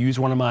choose to use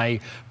one of my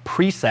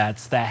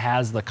presets that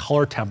has the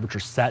color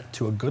temperature set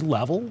to a good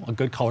level, a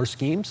good color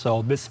scheme.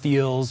 So this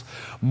feels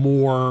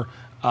more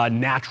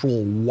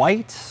natural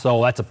white.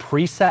 So that's a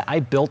preset I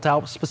built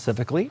out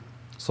specifically,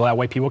 so that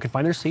way people can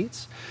find their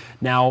seats.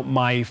 Now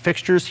my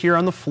fixtures here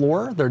on the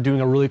floor, they're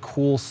doing a really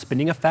cool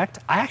spinning effect.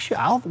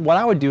 What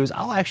I would do is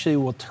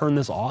will turn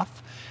this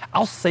off.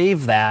 I'll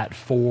save that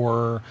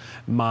for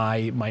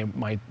my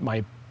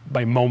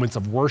moments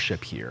of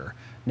worship here.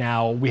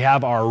 Now we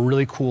have our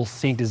really cool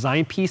sync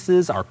design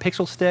pieces, our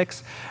pixel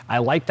sticks. I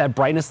like that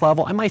brightness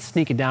level. I might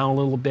sneak it down a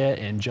little bit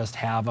and just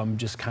have them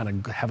just kind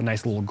of have a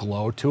nice little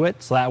glow to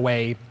it. So that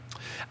way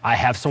I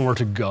have somewhere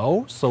to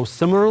go. So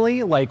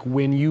similarly, like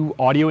when you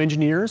audio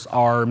engineers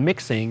are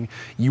mixing,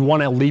 you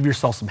want to leave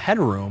yourself some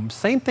headroom.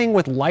 Same thing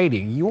with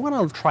lighting. You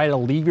want to try to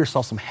leave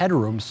yourself some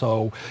headroom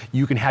so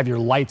you can have your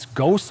lights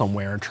go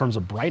somewhere in terms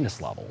of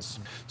brightness levels.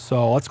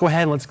 So let's go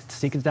ahead and let's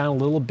sneak it down a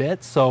little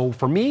bit. So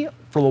for me,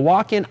 for the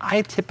walk-in,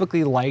 I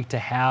typically like to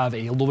have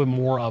a little bit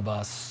more of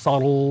a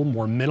subtle,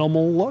 more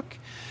minimal look.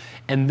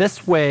 And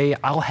this way,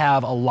 I'll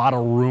have a lot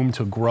of room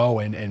to grow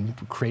and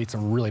create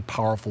some really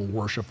powerful,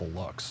 worshipful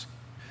looks.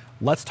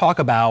 Let's talk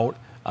about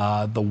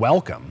the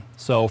welcome.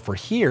 So for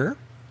here,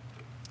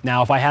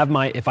 now if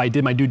I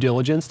did my due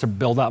diligence to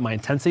build out my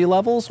intensity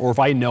levels, or if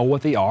I know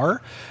what they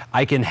are,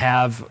 I can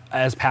have,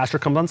 as Pastor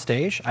comes on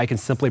stage, I can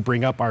simply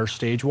bring up our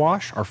stage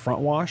wash, our front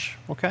wash,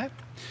 okay?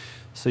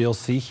 So you'll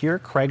see here,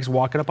 Craig's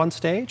walking up on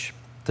stage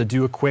to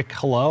do a quick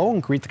hello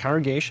and greet the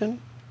congregation.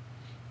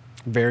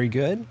 Very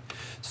good.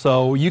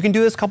 So you can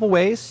do this a couple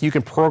ways. You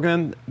can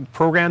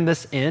program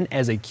this in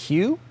as a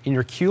cue in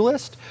your cue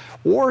list,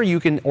 or you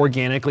can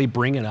organically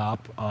bring it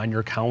up on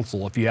your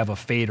console if you have a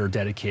fader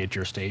dedicated to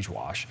your stage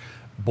wash.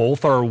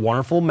 Both are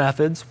wonderful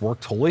methods, work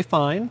totally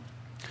fine.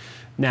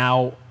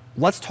 Now,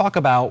 let's talk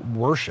about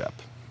worship.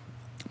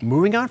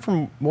 Moving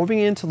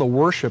into the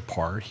worship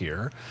part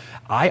here,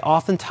 I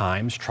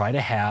oftentimes try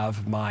to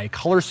have my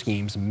color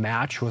schemes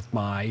match with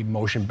my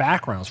motion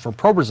backgrounds from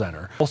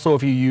ProPresenter. Also,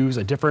 if you use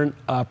a different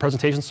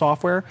presentation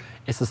software,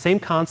 it's the same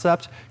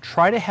concept.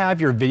 Try to have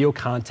your video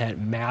content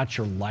match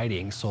your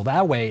lighting, so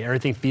that way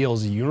everything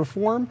feels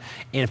uniform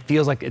and it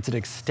feels like it's an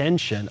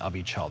extension of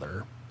each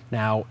other.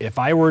 Now, if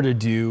I were to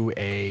do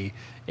a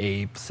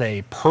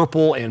say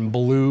purple and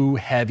blue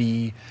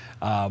heavy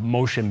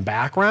motion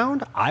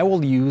background, I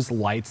will use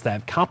lights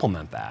that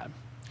complement that.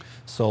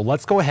 So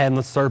let's go ahead and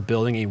let's start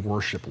building a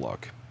worship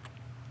look.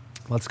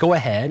 Let's go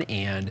ahead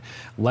and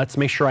let's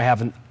make sure I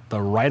have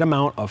the right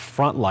amount of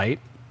front light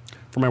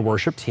for my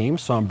worship team.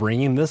 So I'm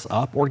bringing this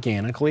up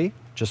organically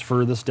just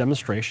for this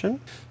demonstration.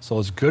 So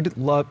there's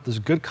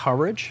good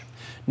coverage.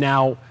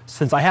 Now,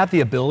 since I have the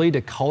ability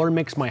to color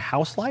mix my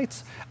house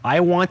lights, I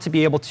want to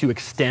be able to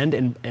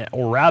extend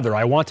or rather,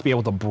 I want to be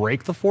able to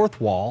break the fourth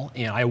wall,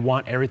 and I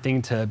want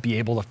everything to be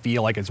able to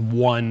feel like it's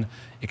one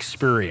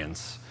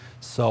experience.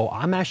 So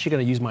I'm actually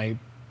going to use my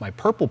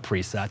purple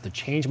preset to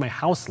change my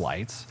house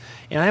lights,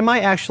 and I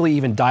might actually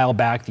even dial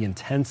back the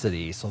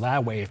intensity so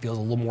that way it feels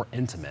a little more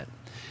intimate.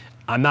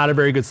 I'm not a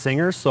very good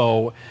singer,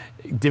 so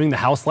dimming the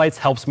house lights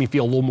helps me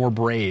feel a little more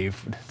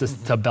brave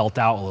to belt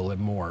out a little bit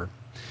more.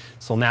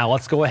 So now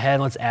let's go ahead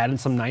and let's add in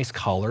some nice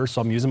color. So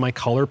I'm using my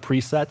color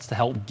presets to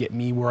help get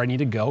me where I need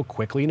to go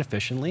quickly and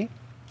efficiently.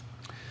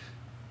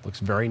 Looks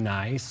very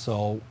nice.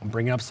 So I'm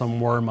bringing up some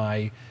more of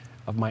my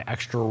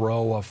extra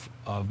row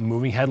of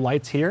moving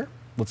headlights here.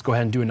 Let's go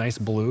ahead and do a nice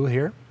blue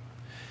here.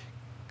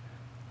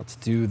 Let's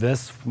do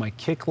this with my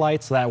kick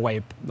lights, so that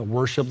way the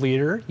worship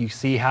leader, you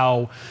see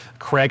how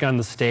Craig on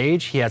the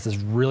stage, he has this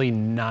really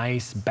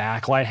nice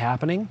backlight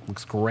happening.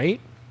 Looks great.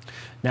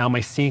 Now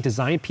my scenic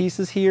design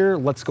pieces here,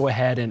 let's go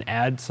ahead and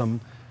add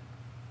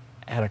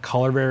a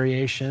color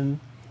variation.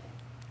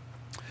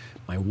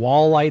 My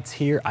wall lights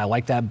here, I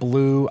like that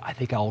blue. I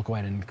think I'll go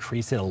ahead and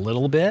increase it a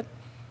little bit.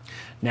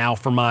 Now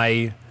for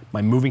my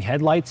moving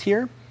headlights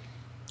here,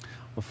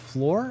 the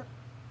floor,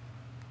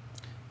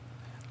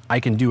 I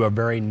can do a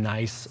very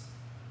nice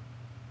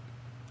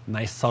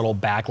subtle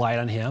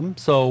backlight on him.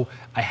 So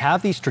I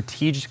have these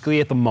strategically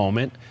at the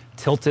moment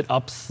tilted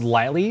up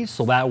slightly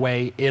so that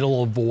way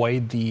it'll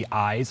avoid the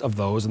eyes of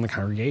those in the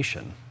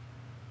congregation.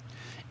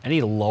 Any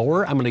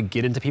lower, I'm going to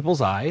get into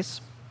people's eyes.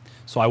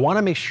 So I want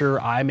to make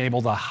sure I'm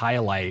able to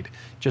highlight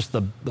just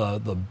the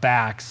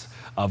backs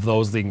of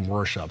those being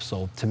worship.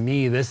 So to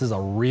me, this is a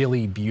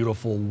really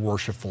beautiful,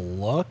 worshipful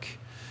look.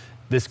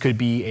 This could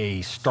be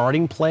a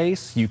starting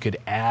place. You could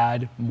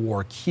add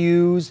more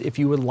cues if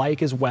you would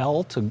like as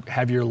well to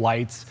have your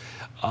lights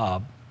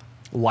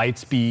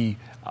be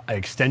an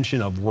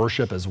extension of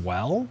worship as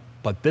well.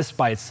 But this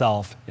by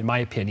itself, in my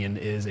opinion,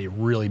 is a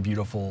really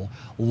beautiful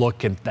look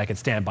that can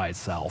stand by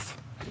itself.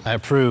 I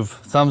approve.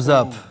 Thumbs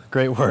up.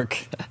 Great work.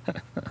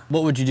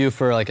 What would you do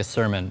for like a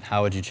sermon?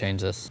 How would you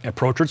change this? At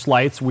Pro Church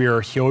Lights, we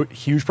are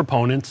huge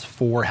proponents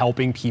for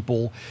helping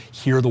people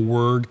hear the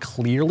word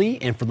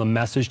clearly and for the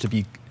message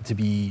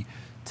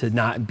to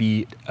not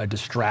be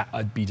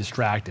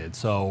distracted.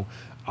 So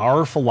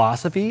our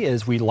philosophy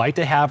is we like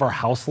to have our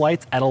house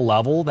lights at a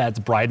level that's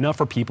bright enough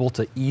for people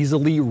to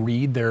easily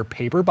read their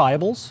paper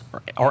Bibles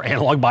or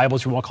analog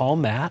Bibles, you want to call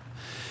them that.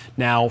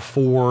 Now,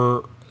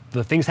 for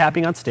the things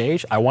happening on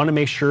stage, I want to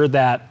make sure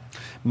that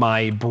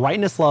my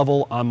brightness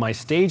level on my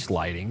stage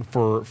lighting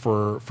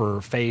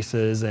for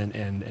faces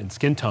and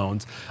skin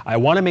tones, I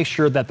want to make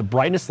sure that the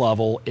brightness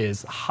level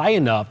is high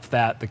enough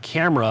that the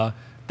camera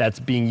that's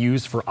being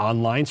used for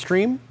online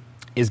stream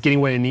is getting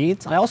what it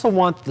needs. I also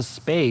want the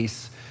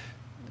space,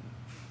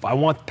 I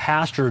want the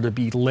pastor to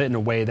be lit in a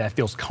way that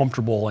feels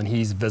comfortable and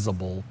he's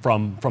visible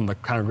from the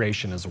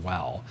congregation as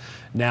well.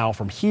 Now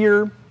from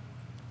here,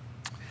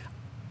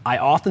 I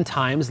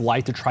oftentimes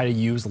like to try to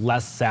use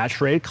less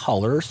saturated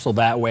colors so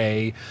that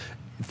way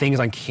things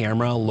on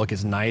camera look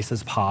as nice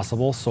as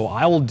possible. So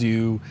I will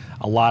do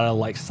a lot of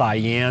like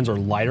cyans or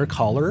lighter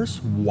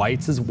colors,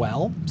 whites as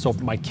well. So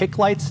for my kick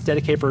lights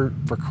dedicated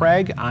for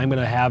Craig, I'm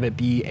gonna have it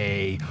be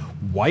a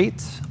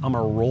white. I'm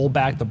gonna roll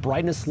back the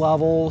brightness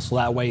level so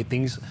that way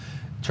things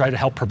try to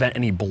help prevent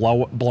any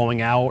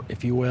blowing out,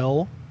 if you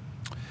will.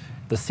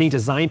 The scene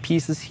design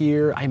pieces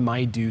here, I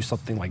might do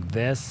something like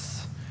this.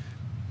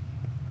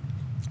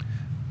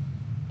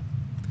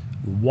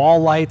 Wall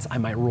lights, I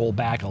might roll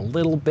back a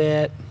little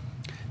bit.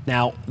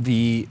 Now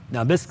this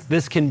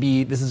is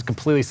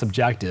completely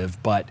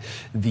subjective, but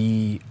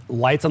the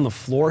lights on the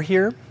floor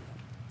here,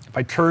 if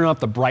I turn up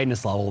the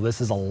brightness level,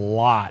 this is a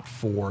lot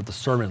for the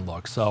sermon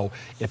look. So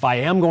if I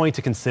am going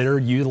to consider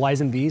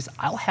utilizing these,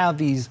 I'll have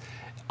these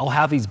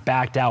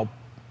backed out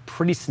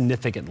pretty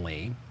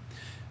significantly.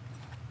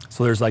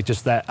 So there's like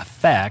just that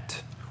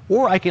effect,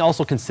 or I can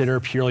also consider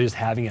purely just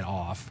having it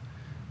off.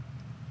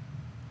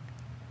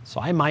 So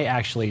I might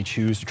actually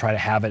choose to try to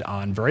have it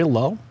on very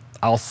low.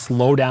 I'll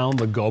slow down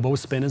the gobo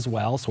spin as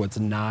well, so it's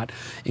not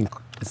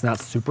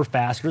super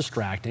fast or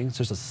distracting. It's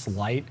just a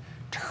slight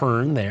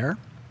turn there.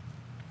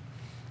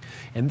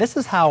 And this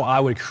is how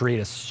I would create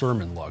a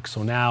sermon look.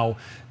 So now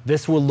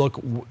this will look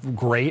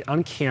great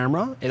on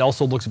camera. It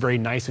also looks very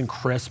nice and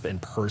crisp in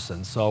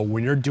person. So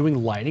when you're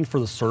doing lighting for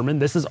the sermon,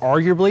 this is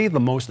arguably the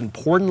most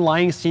important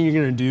lighting scene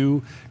you're gonna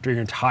do during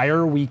your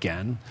entire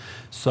weekend.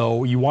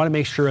 So you wanna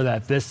make sure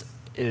that this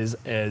is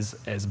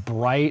as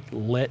bright,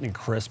 lit, and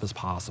crisp as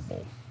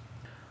possible.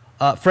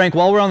 Frank,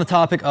 while we're on the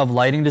topic of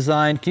lighting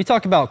design, can you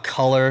talk about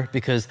color?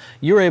 Because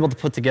you were able to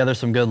put together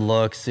some good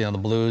looks, you know, the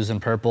blues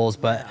and purples,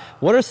 but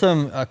what are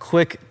some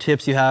quick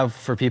tips you have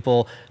for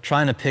people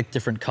trying to pick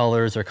different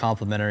colors or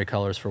complementary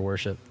colors for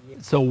worship?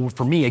 So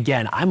for me,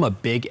 again, I'm a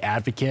big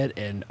advocate,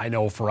 and I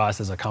know for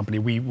us as a company,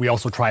 we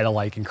also try to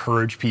like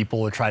encourage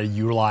people to try to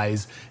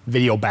utilize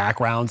video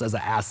backgrounds as an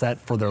asset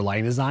for their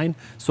lighting design.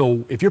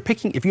 So if you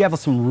have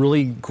some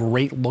really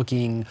great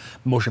looking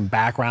motion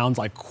backgrounds,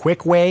 like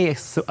quick way, a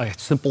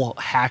simple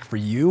hack for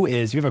you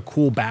is you have a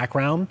cool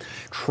background,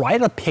 try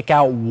to pick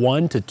out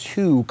 1 to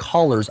 2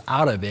 colors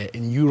out of it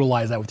and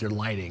utilize that with your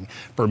lighting.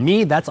 For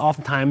me, that's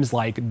oftentimes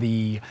like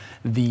the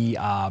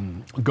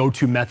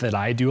go-to method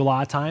I do a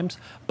lot of times.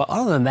 But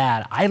other than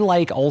that, I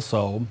like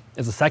also,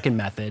 as a second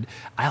method,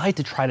 I like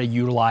to try to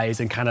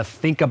utilize and kind of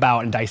think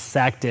about and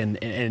dissect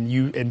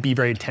and be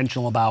very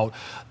intentional about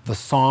the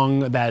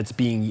song that's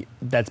being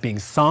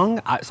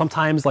sung.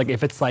 Sometimes, like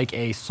if it's like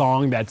a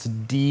song that's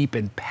deep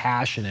and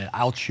passionate,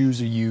 I'll choose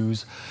to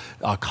use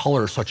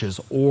colors such as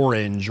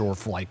orange or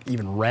for like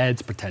even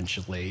reds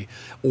potentially.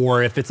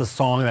 Or if it's a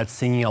song that's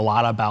singing a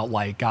lot about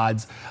like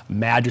God's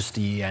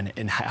majesty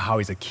and how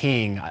He's a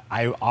king,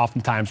 I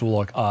oftentimes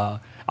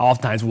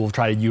will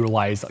try to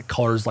utilize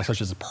colors like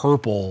such as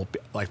purple,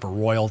 like for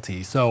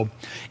royalty. So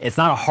it's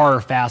not a hard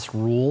or fast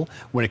rule.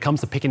 When it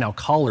comes to picking out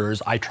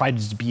colors, I try to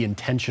just be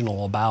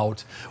intentional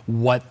about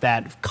what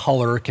that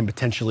color can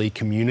potentially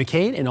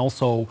communicate and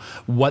also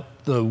what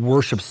the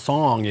worship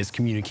song is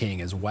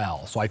communicating as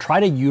well. So I try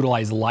to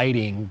utilize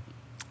lighting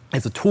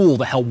as a tool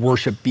to help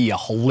worship be a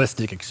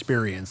holistic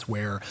experience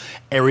where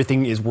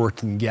everything is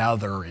working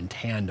together in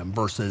tandem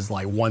versus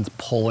like one's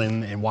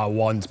pulling and while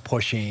one's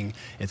pushing,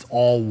 it's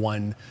all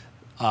one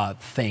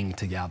thing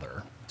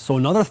together. So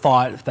another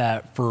thought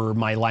that for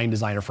my lighting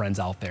designer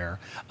friends out there,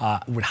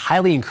 would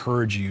highly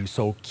encourage you,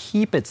 so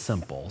keep it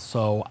simple.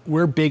 So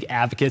we're big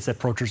advocates at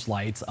Pro Church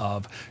Lights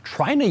of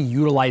trying to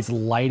utilize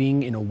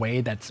lighting in a way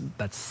that's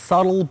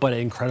subtle but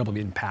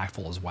incredibly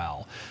impactful as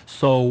well.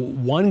 So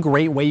one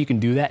great way you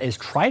can do that is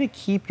try to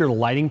keep your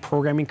lighting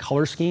programming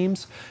color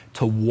schemes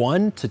to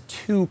 1 to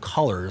 2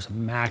 colors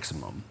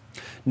maximum.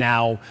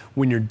 Now,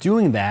 when you're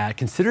doing that,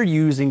 consider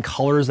using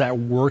colors that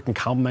work and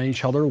complement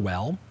each other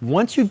well.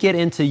 Once you get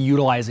into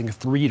utilizing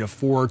 3 to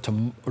 4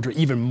 or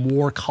even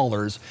more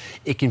colors,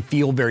 it can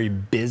feel very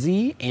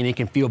busy and it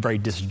can feel very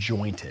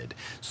disjointed.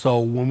 So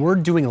when we're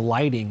doing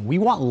lighting, we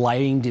want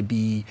lighting to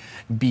be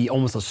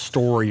almost a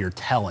story you're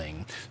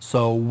telling.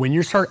 So when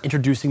you start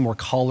introducing more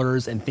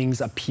colors and things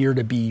appear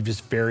to be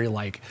just very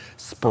like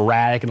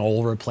sporadic and all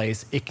over the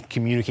place, it can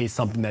communicate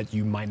something that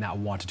you might not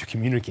want to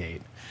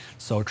communicate.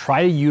 So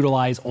try to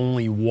utilize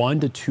only 1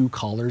 to 2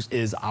 colors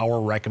is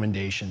our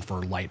recommendation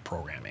for light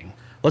programming.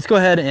 Let's go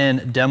ahead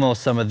and demo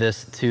some of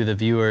this to the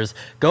viewers.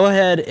 Go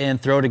ahead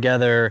and throw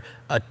together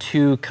a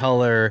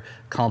 2-color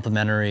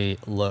complementary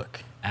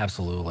look.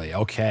 Absolutely.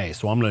 Okay,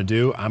 so what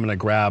I'm gonna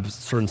grab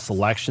certain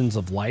selections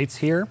of lights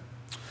here,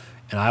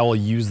 and I will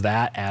use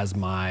that as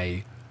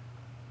my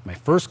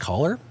first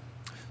color.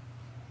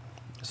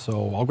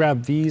 So I'll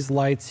grab these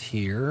lights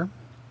here,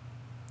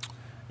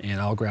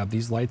 and I'll grab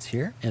these lights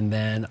here, and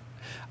then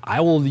I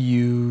will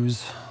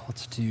use,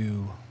 let's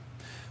do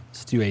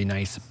a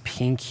nice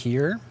pink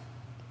here.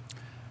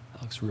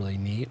 That looks really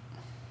neat.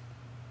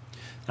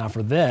 Now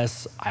for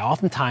this, I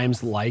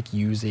oftentimes like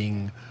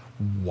using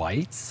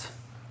whites.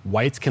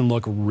 Whites can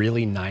look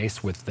really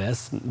nice with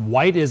this.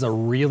 White is a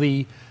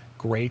really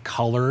great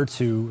color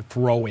to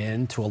throw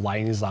into a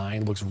lighting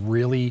design. It looks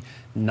really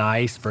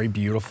nice, very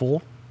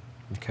beautiful,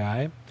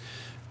 okay?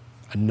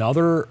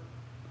 Another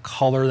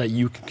color that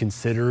you can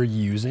consider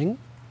using,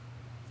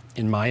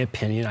 in my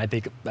opinion, I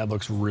think that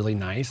looks really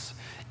nice,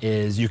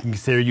 is you can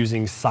consider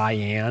using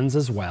cyans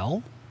as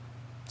well.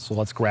 So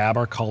let's grab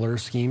our color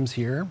schemes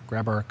here,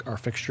 grab our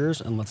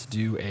fixtures, and let's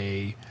do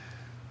a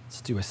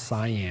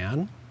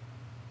cyan.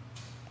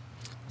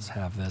 Let's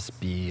have this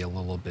be a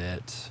little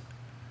bit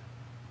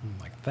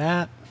like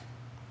that.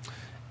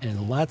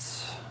 And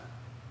let's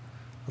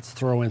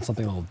throw in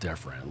something a little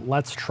different.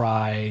 Let's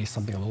try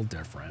something a little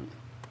different.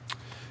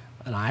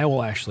 And I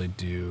will actually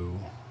do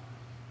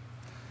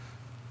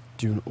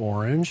an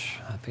orange.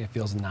 I think it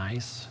feels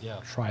nice. Yeah.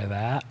 Try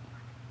that.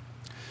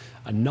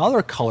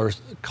 Another color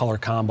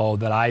combo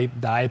that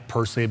I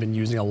personally have been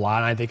using a lot,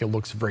 and I think it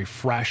looks very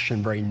fresh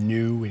and very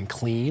new and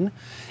clean,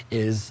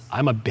 is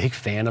I'm a big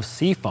fan of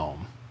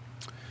seafoam.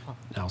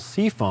 Now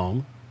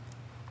seafoam,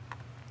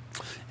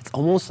 it's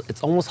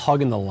almost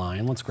hugging the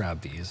line. Let's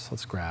grab these.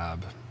 It's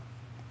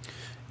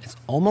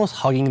almost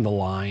hugging the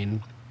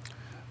line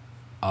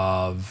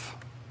of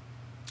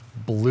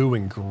blue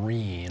and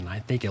green. I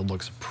think it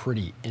looks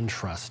pretty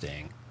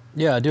interesting.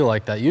 Yeah, I do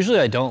like that. Usually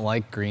I don't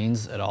like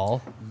greens at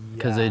all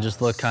because they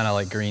just look kind of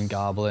like Green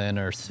Goblin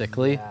or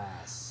sickly.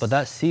 Yes. But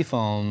that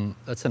seafoam,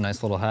 that's a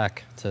nice little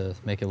hack to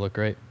make it look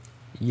great.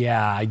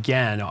 Yeah,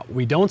 again,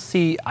 I don't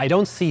see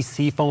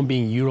seafoam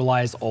being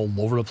utilized all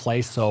over the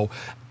place, so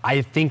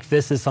I think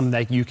this is something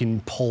that you can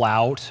pull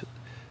out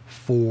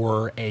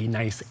for a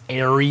nice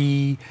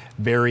airy,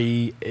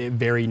 very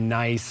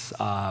nice,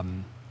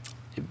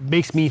 it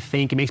makes me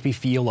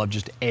feel of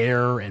just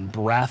air and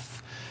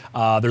breath.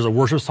 There's a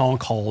worship song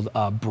called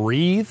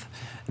Breathe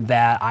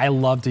that I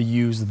love to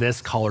use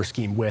this color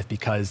scheme with,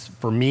 because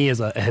for me as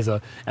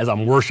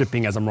I'm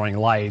worshiping, as I'm running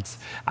lights,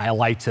 I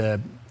like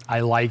to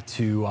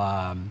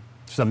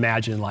just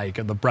imagine like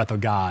the breath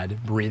of God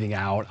breathing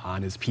out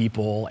on his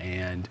people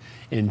and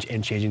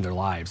changing their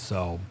lives.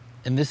 So.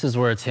 And this is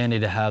where it's handy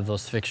to have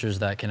those fixtures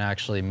that can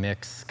actually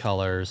mix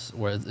colors,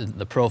 where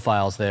the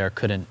profiles there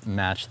couldn't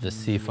match the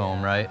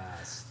seafoam, right?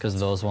 Because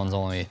those ones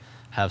only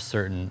have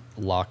certain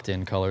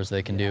locked-in colors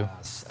they can do.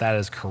 That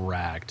is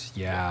correct,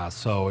 yeah.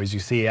 So as you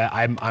see,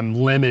 I'm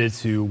limited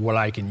to what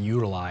I can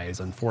utilize,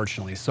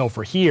 unfortunately. So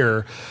for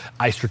here,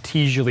 I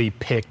strategically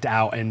picked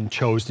out and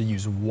chose to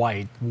use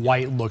white.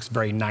 White looks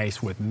very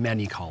nice with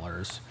many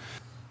colors.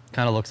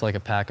 Kind of looks like a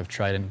pack of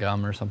Trident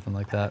gum or something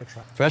like that.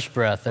 Fresh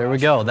breath, there we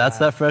go. That's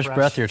that fresh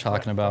breath you're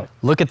talking about.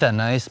 Look at that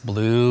nice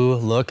blue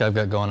look I've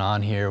got going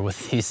on here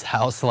with these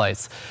house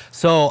lights.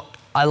 So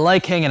I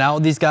like hanging out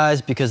with these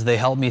guys because they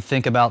help me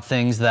think about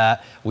things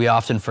that we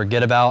often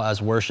forget about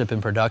as worship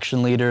and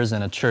production leaders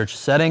in a church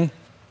setting.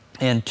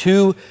 And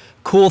 2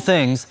 cool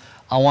things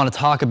I want to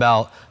talk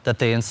about that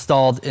they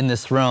installed in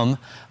this room.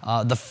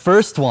 The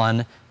first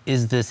one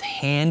is this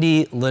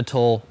handy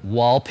little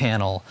wall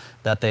panel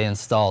that they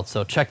installed.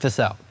 So check this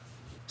out.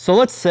 So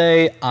let's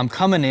say I'm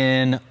coming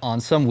in on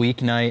some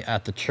weeknight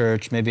at the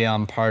church. Maybe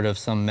I'm part of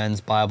some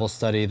men's Bible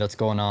study that's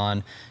going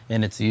on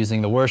and it's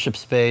using the worship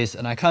space,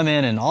 and I come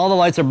in and all the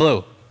lights are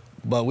blue,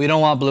 but we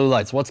don't want blue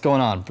lights. What's going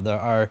on?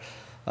 Our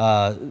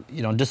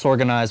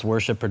disorganized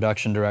worship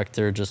production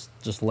director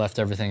just left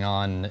everything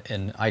on,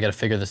 and I got to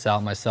figure this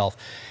out myself.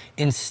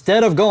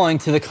 Instead of going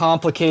to the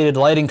complicated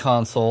lighting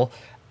console,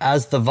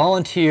 as the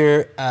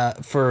volunteer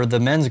for the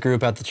men's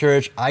group at the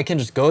church, I can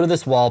just go to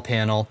this wall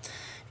panel,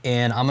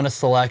 and I'm gonna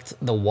select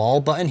the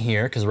wall button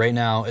here, because right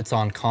now it's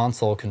on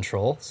console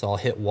control. So I'll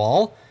hit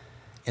wall,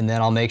 and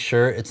then I'll make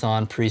sure it's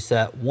on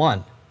preset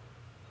 1.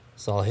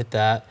 So I'll hit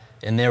that,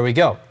 and there we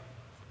go.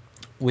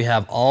 We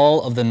have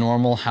all of the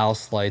normal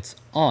house lights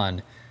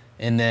on.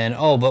 And then,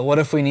 oh, but what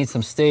if we need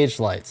some stage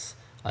lights?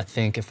 I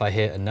think if I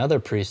hit another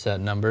preset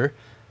number,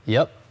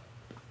 yep,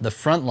 the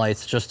front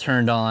lights just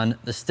turned on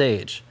the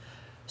stage.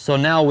 So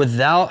now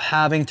without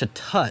having to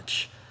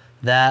touch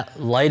that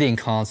lighting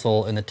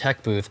console in the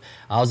tech booth,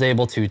 I was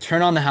able to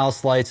turn on the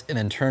house lights and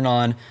then turn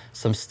on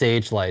some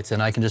stage lights,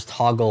 and I can just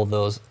toggle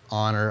those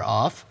on or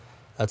off.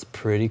 That's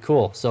pretty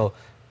cool. So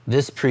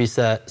this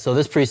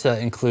preset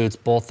includes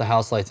both the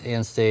house lights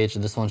and stage,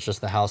 and this one's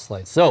just the house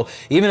lights. So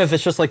even if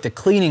it's just like the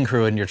cleaning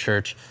crew in your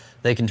church,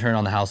 they can turn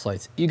on the house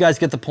lights. You guys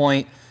get the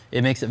point.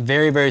 It makes it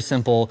very, very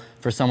simple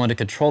for someone to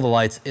control the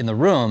lights in the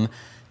room,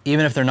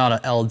 even if they're not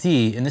an LD.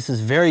 And this is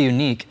very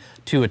unique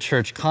to a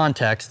church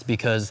context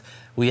because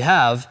we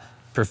have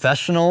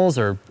professionals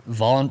or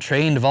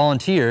trained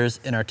volunteers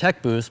in our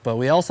tech booths, but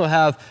we also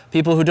have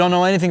people who don't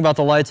know anything about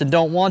the lights and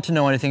don't want to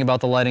know anything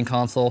about the lighting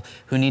console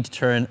who need to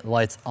turn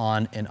lights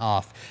on and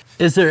off.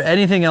 Is there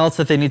anything else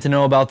that they need to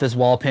know about this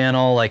wall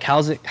panel? Like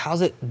how's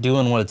it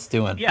doing what it's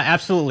doing? Yeah,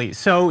 absolutely.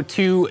 So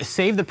to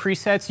save the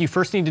presets, you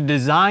first need to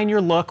design your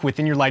look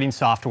within your lighting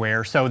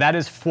software. So that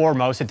is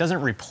foremost. It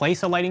doesn't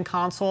replace a lighting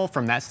console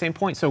from that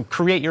standpoint. So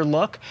create your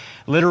look,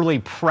 literally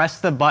press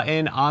the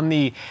button on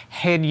the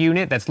head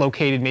unit that's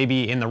located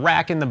maybe in the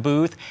rack in the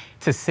booth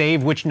to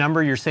save which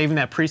number you're saving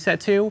that preset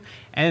to,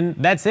 and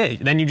that's it.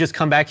 Then you just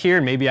come back here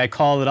and maybe I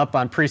call it up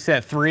on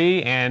preset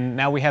 3 and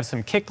now we have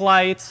some kick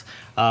lights.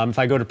 If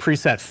I go to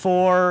preset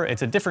 4,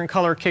 it's a different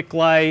color kick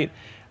light,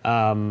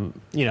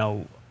 you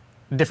know,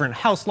 different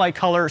house light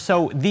color.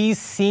 So these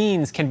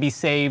scenes can be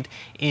saved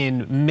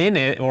in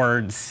minutes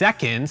or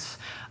seconds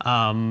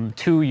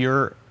to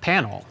your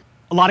panel.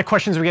 A lot of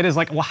questions we get is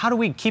like, well, how do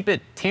we keep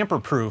it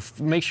tamper-proof?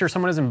 Make sure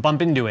someone doesn't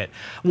bump into it.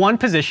 One,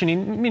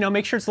 positioning, you know,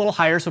 make sure it's a little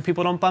higher so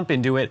people don't bump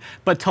into it.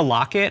 But to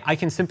lock it, I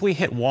can simply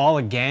hit wall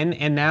again.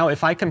 And now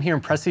if I come here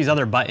and press these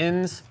other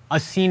buttons, a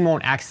scene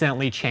won't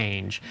accidentally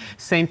change.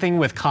 Same thing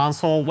with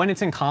console. When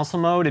it's in console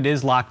mode, it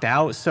is locked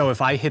out. So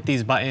if I hit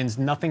these buttons,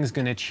 nothing's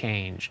gonna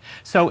change.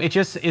 So it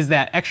just is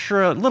that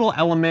extra little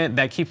element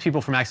that keeps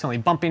people from accidentally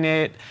bumping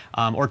it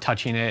or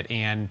touching it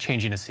and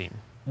changing a scene.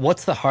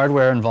 What's the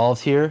hardware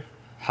involved here?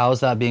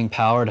 How's that being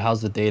powered?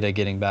 How's the data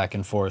getting back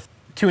and forth?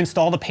 To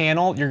install the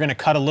panel, you're gonna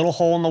cut a little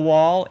hole in the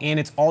wall and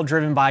it's all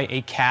driven by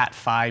a Cat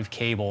 5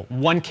 cable.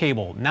 One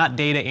cable, not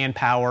data and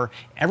power.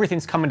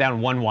 Everything's coming down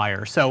one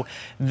wire. So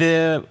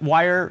the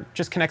wire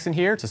just connects in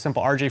here. It's a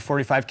simple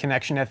RJ45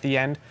 connection at the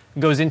end.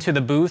 Goes into the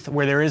booth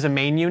where there is a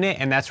main unit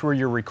and that's where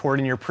you're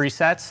recording your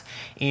presets.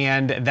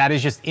 And that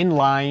is just in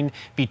line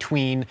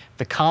between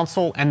the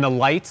console and the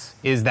lights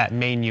is that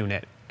main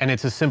unit. And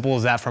it's as simple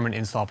as that from an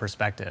install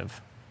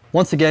perspective.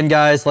 Once again,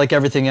 guys, like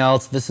everything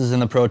else, this is in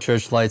the Pro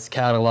Church Lights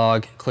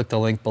catalog. Click the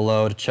link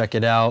below to check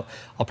it out.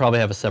 I'll probably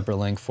have a separate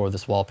link for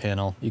this wall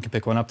panel. You can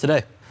pick one up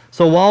today.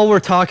 So while we're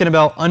talking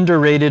about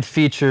underrated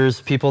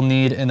features people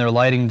need in their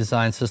lighting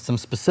design system,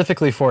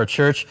 specifically for a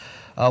church,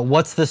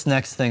 what's this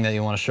next thing that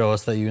you want to show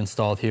us that you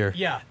installed here?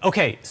 Yeah,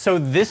 okay, so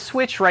this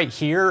switch right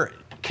here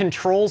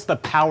controls the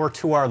power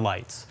to our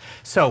lights.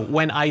 So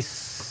when I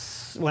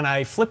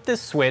flip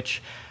this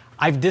switch,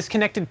 I've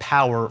disconnected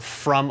power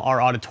from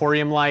our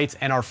auditorium lights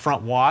and our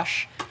front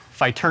wash.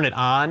 If I turn it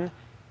on,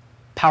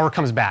 power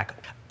comes back.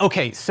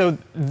 Okay, so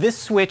this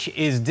switch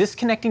is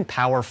disconnecting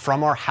power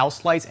from our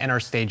house lights and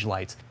our stage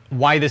lights.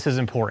 Why this is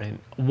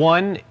important.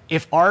 One,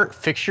 if our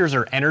fixtures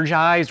are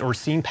energized or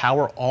seeing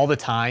power all the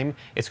time,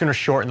 it's gonna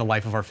shorten the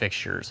life of our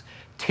fixtures.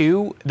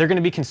 Two, they're gonna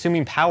be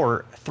consuming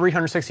power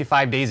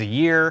 365 days a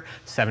year,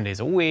 7 days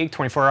a week,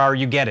 24-hour,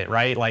 you get it,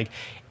 right? Like,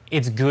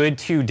 it's good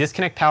to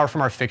disconnect power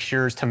from our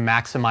fixtures to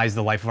maximize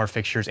the life of our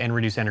fixtures and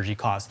reduce energy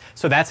costs.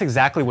 So that's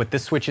exactly what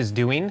this switch is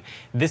doing.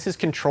 This is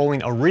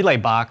controlling a relay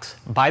box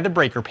by the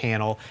breaker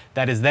panel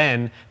that is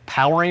then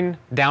powering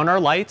down our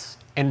lights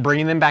and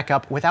bringing them back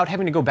up without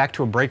having to go back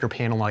to a breaker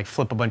panel and like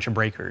flip a bunch of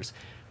breakers.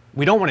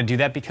 We don't want to do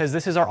that because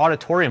this is our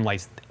auditorium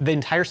lights. The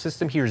entire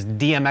system here is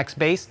DMX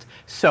based,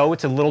 so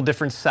it's a little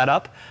different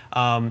setup.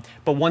 But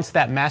once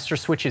that master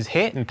switch is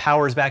hit and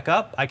powers back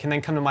up, I can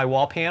then come to my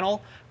wall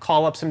panel,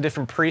 call up some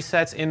different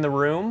presets in the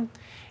room,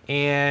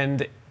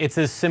 and it's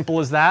as simple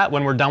as that.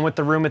 When we're done with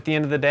the room at the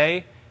end of the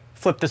day,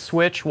 flip the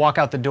switch, walk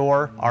out the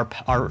door,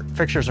 our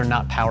fixtures are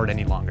not powered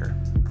any longer.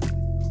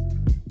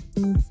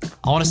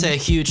 I want to say a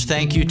huge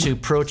thank you to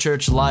Pro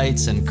Church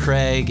Lights and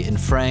Craig and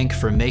Frank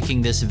for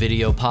making this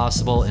video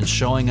possible and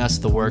showing us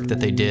the work that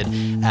they did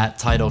at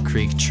Tidal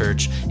Creek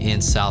Church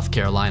in South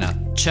Carolina.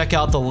 Check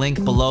out the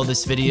link below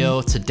this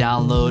video to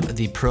download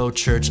the Pro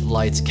Church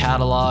Lights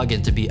catalog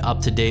and to be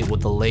up to date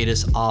with the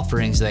latest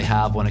offerings they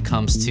have when it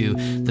comes to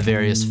the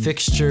various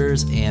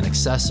fixtures and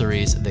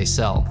accessories they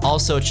sell.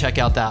 Also, check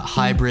out that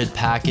hybrid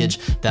package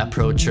that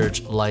Pro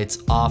Church Lights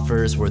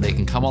offers where they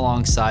can come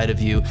alongside of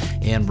you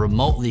and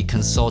remotely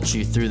consult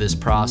you through this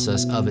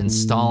process of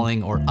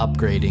installing or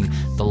upgrading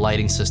the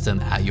lighting system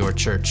at your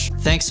church.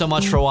 Thanks so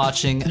much for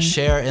watching.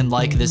 Share and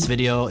like this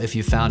video if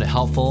you found it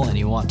helpful and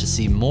you want to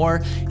see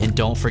more, and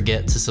don't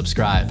forget to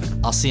subscribe.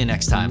 I'll see you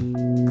next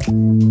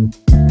time.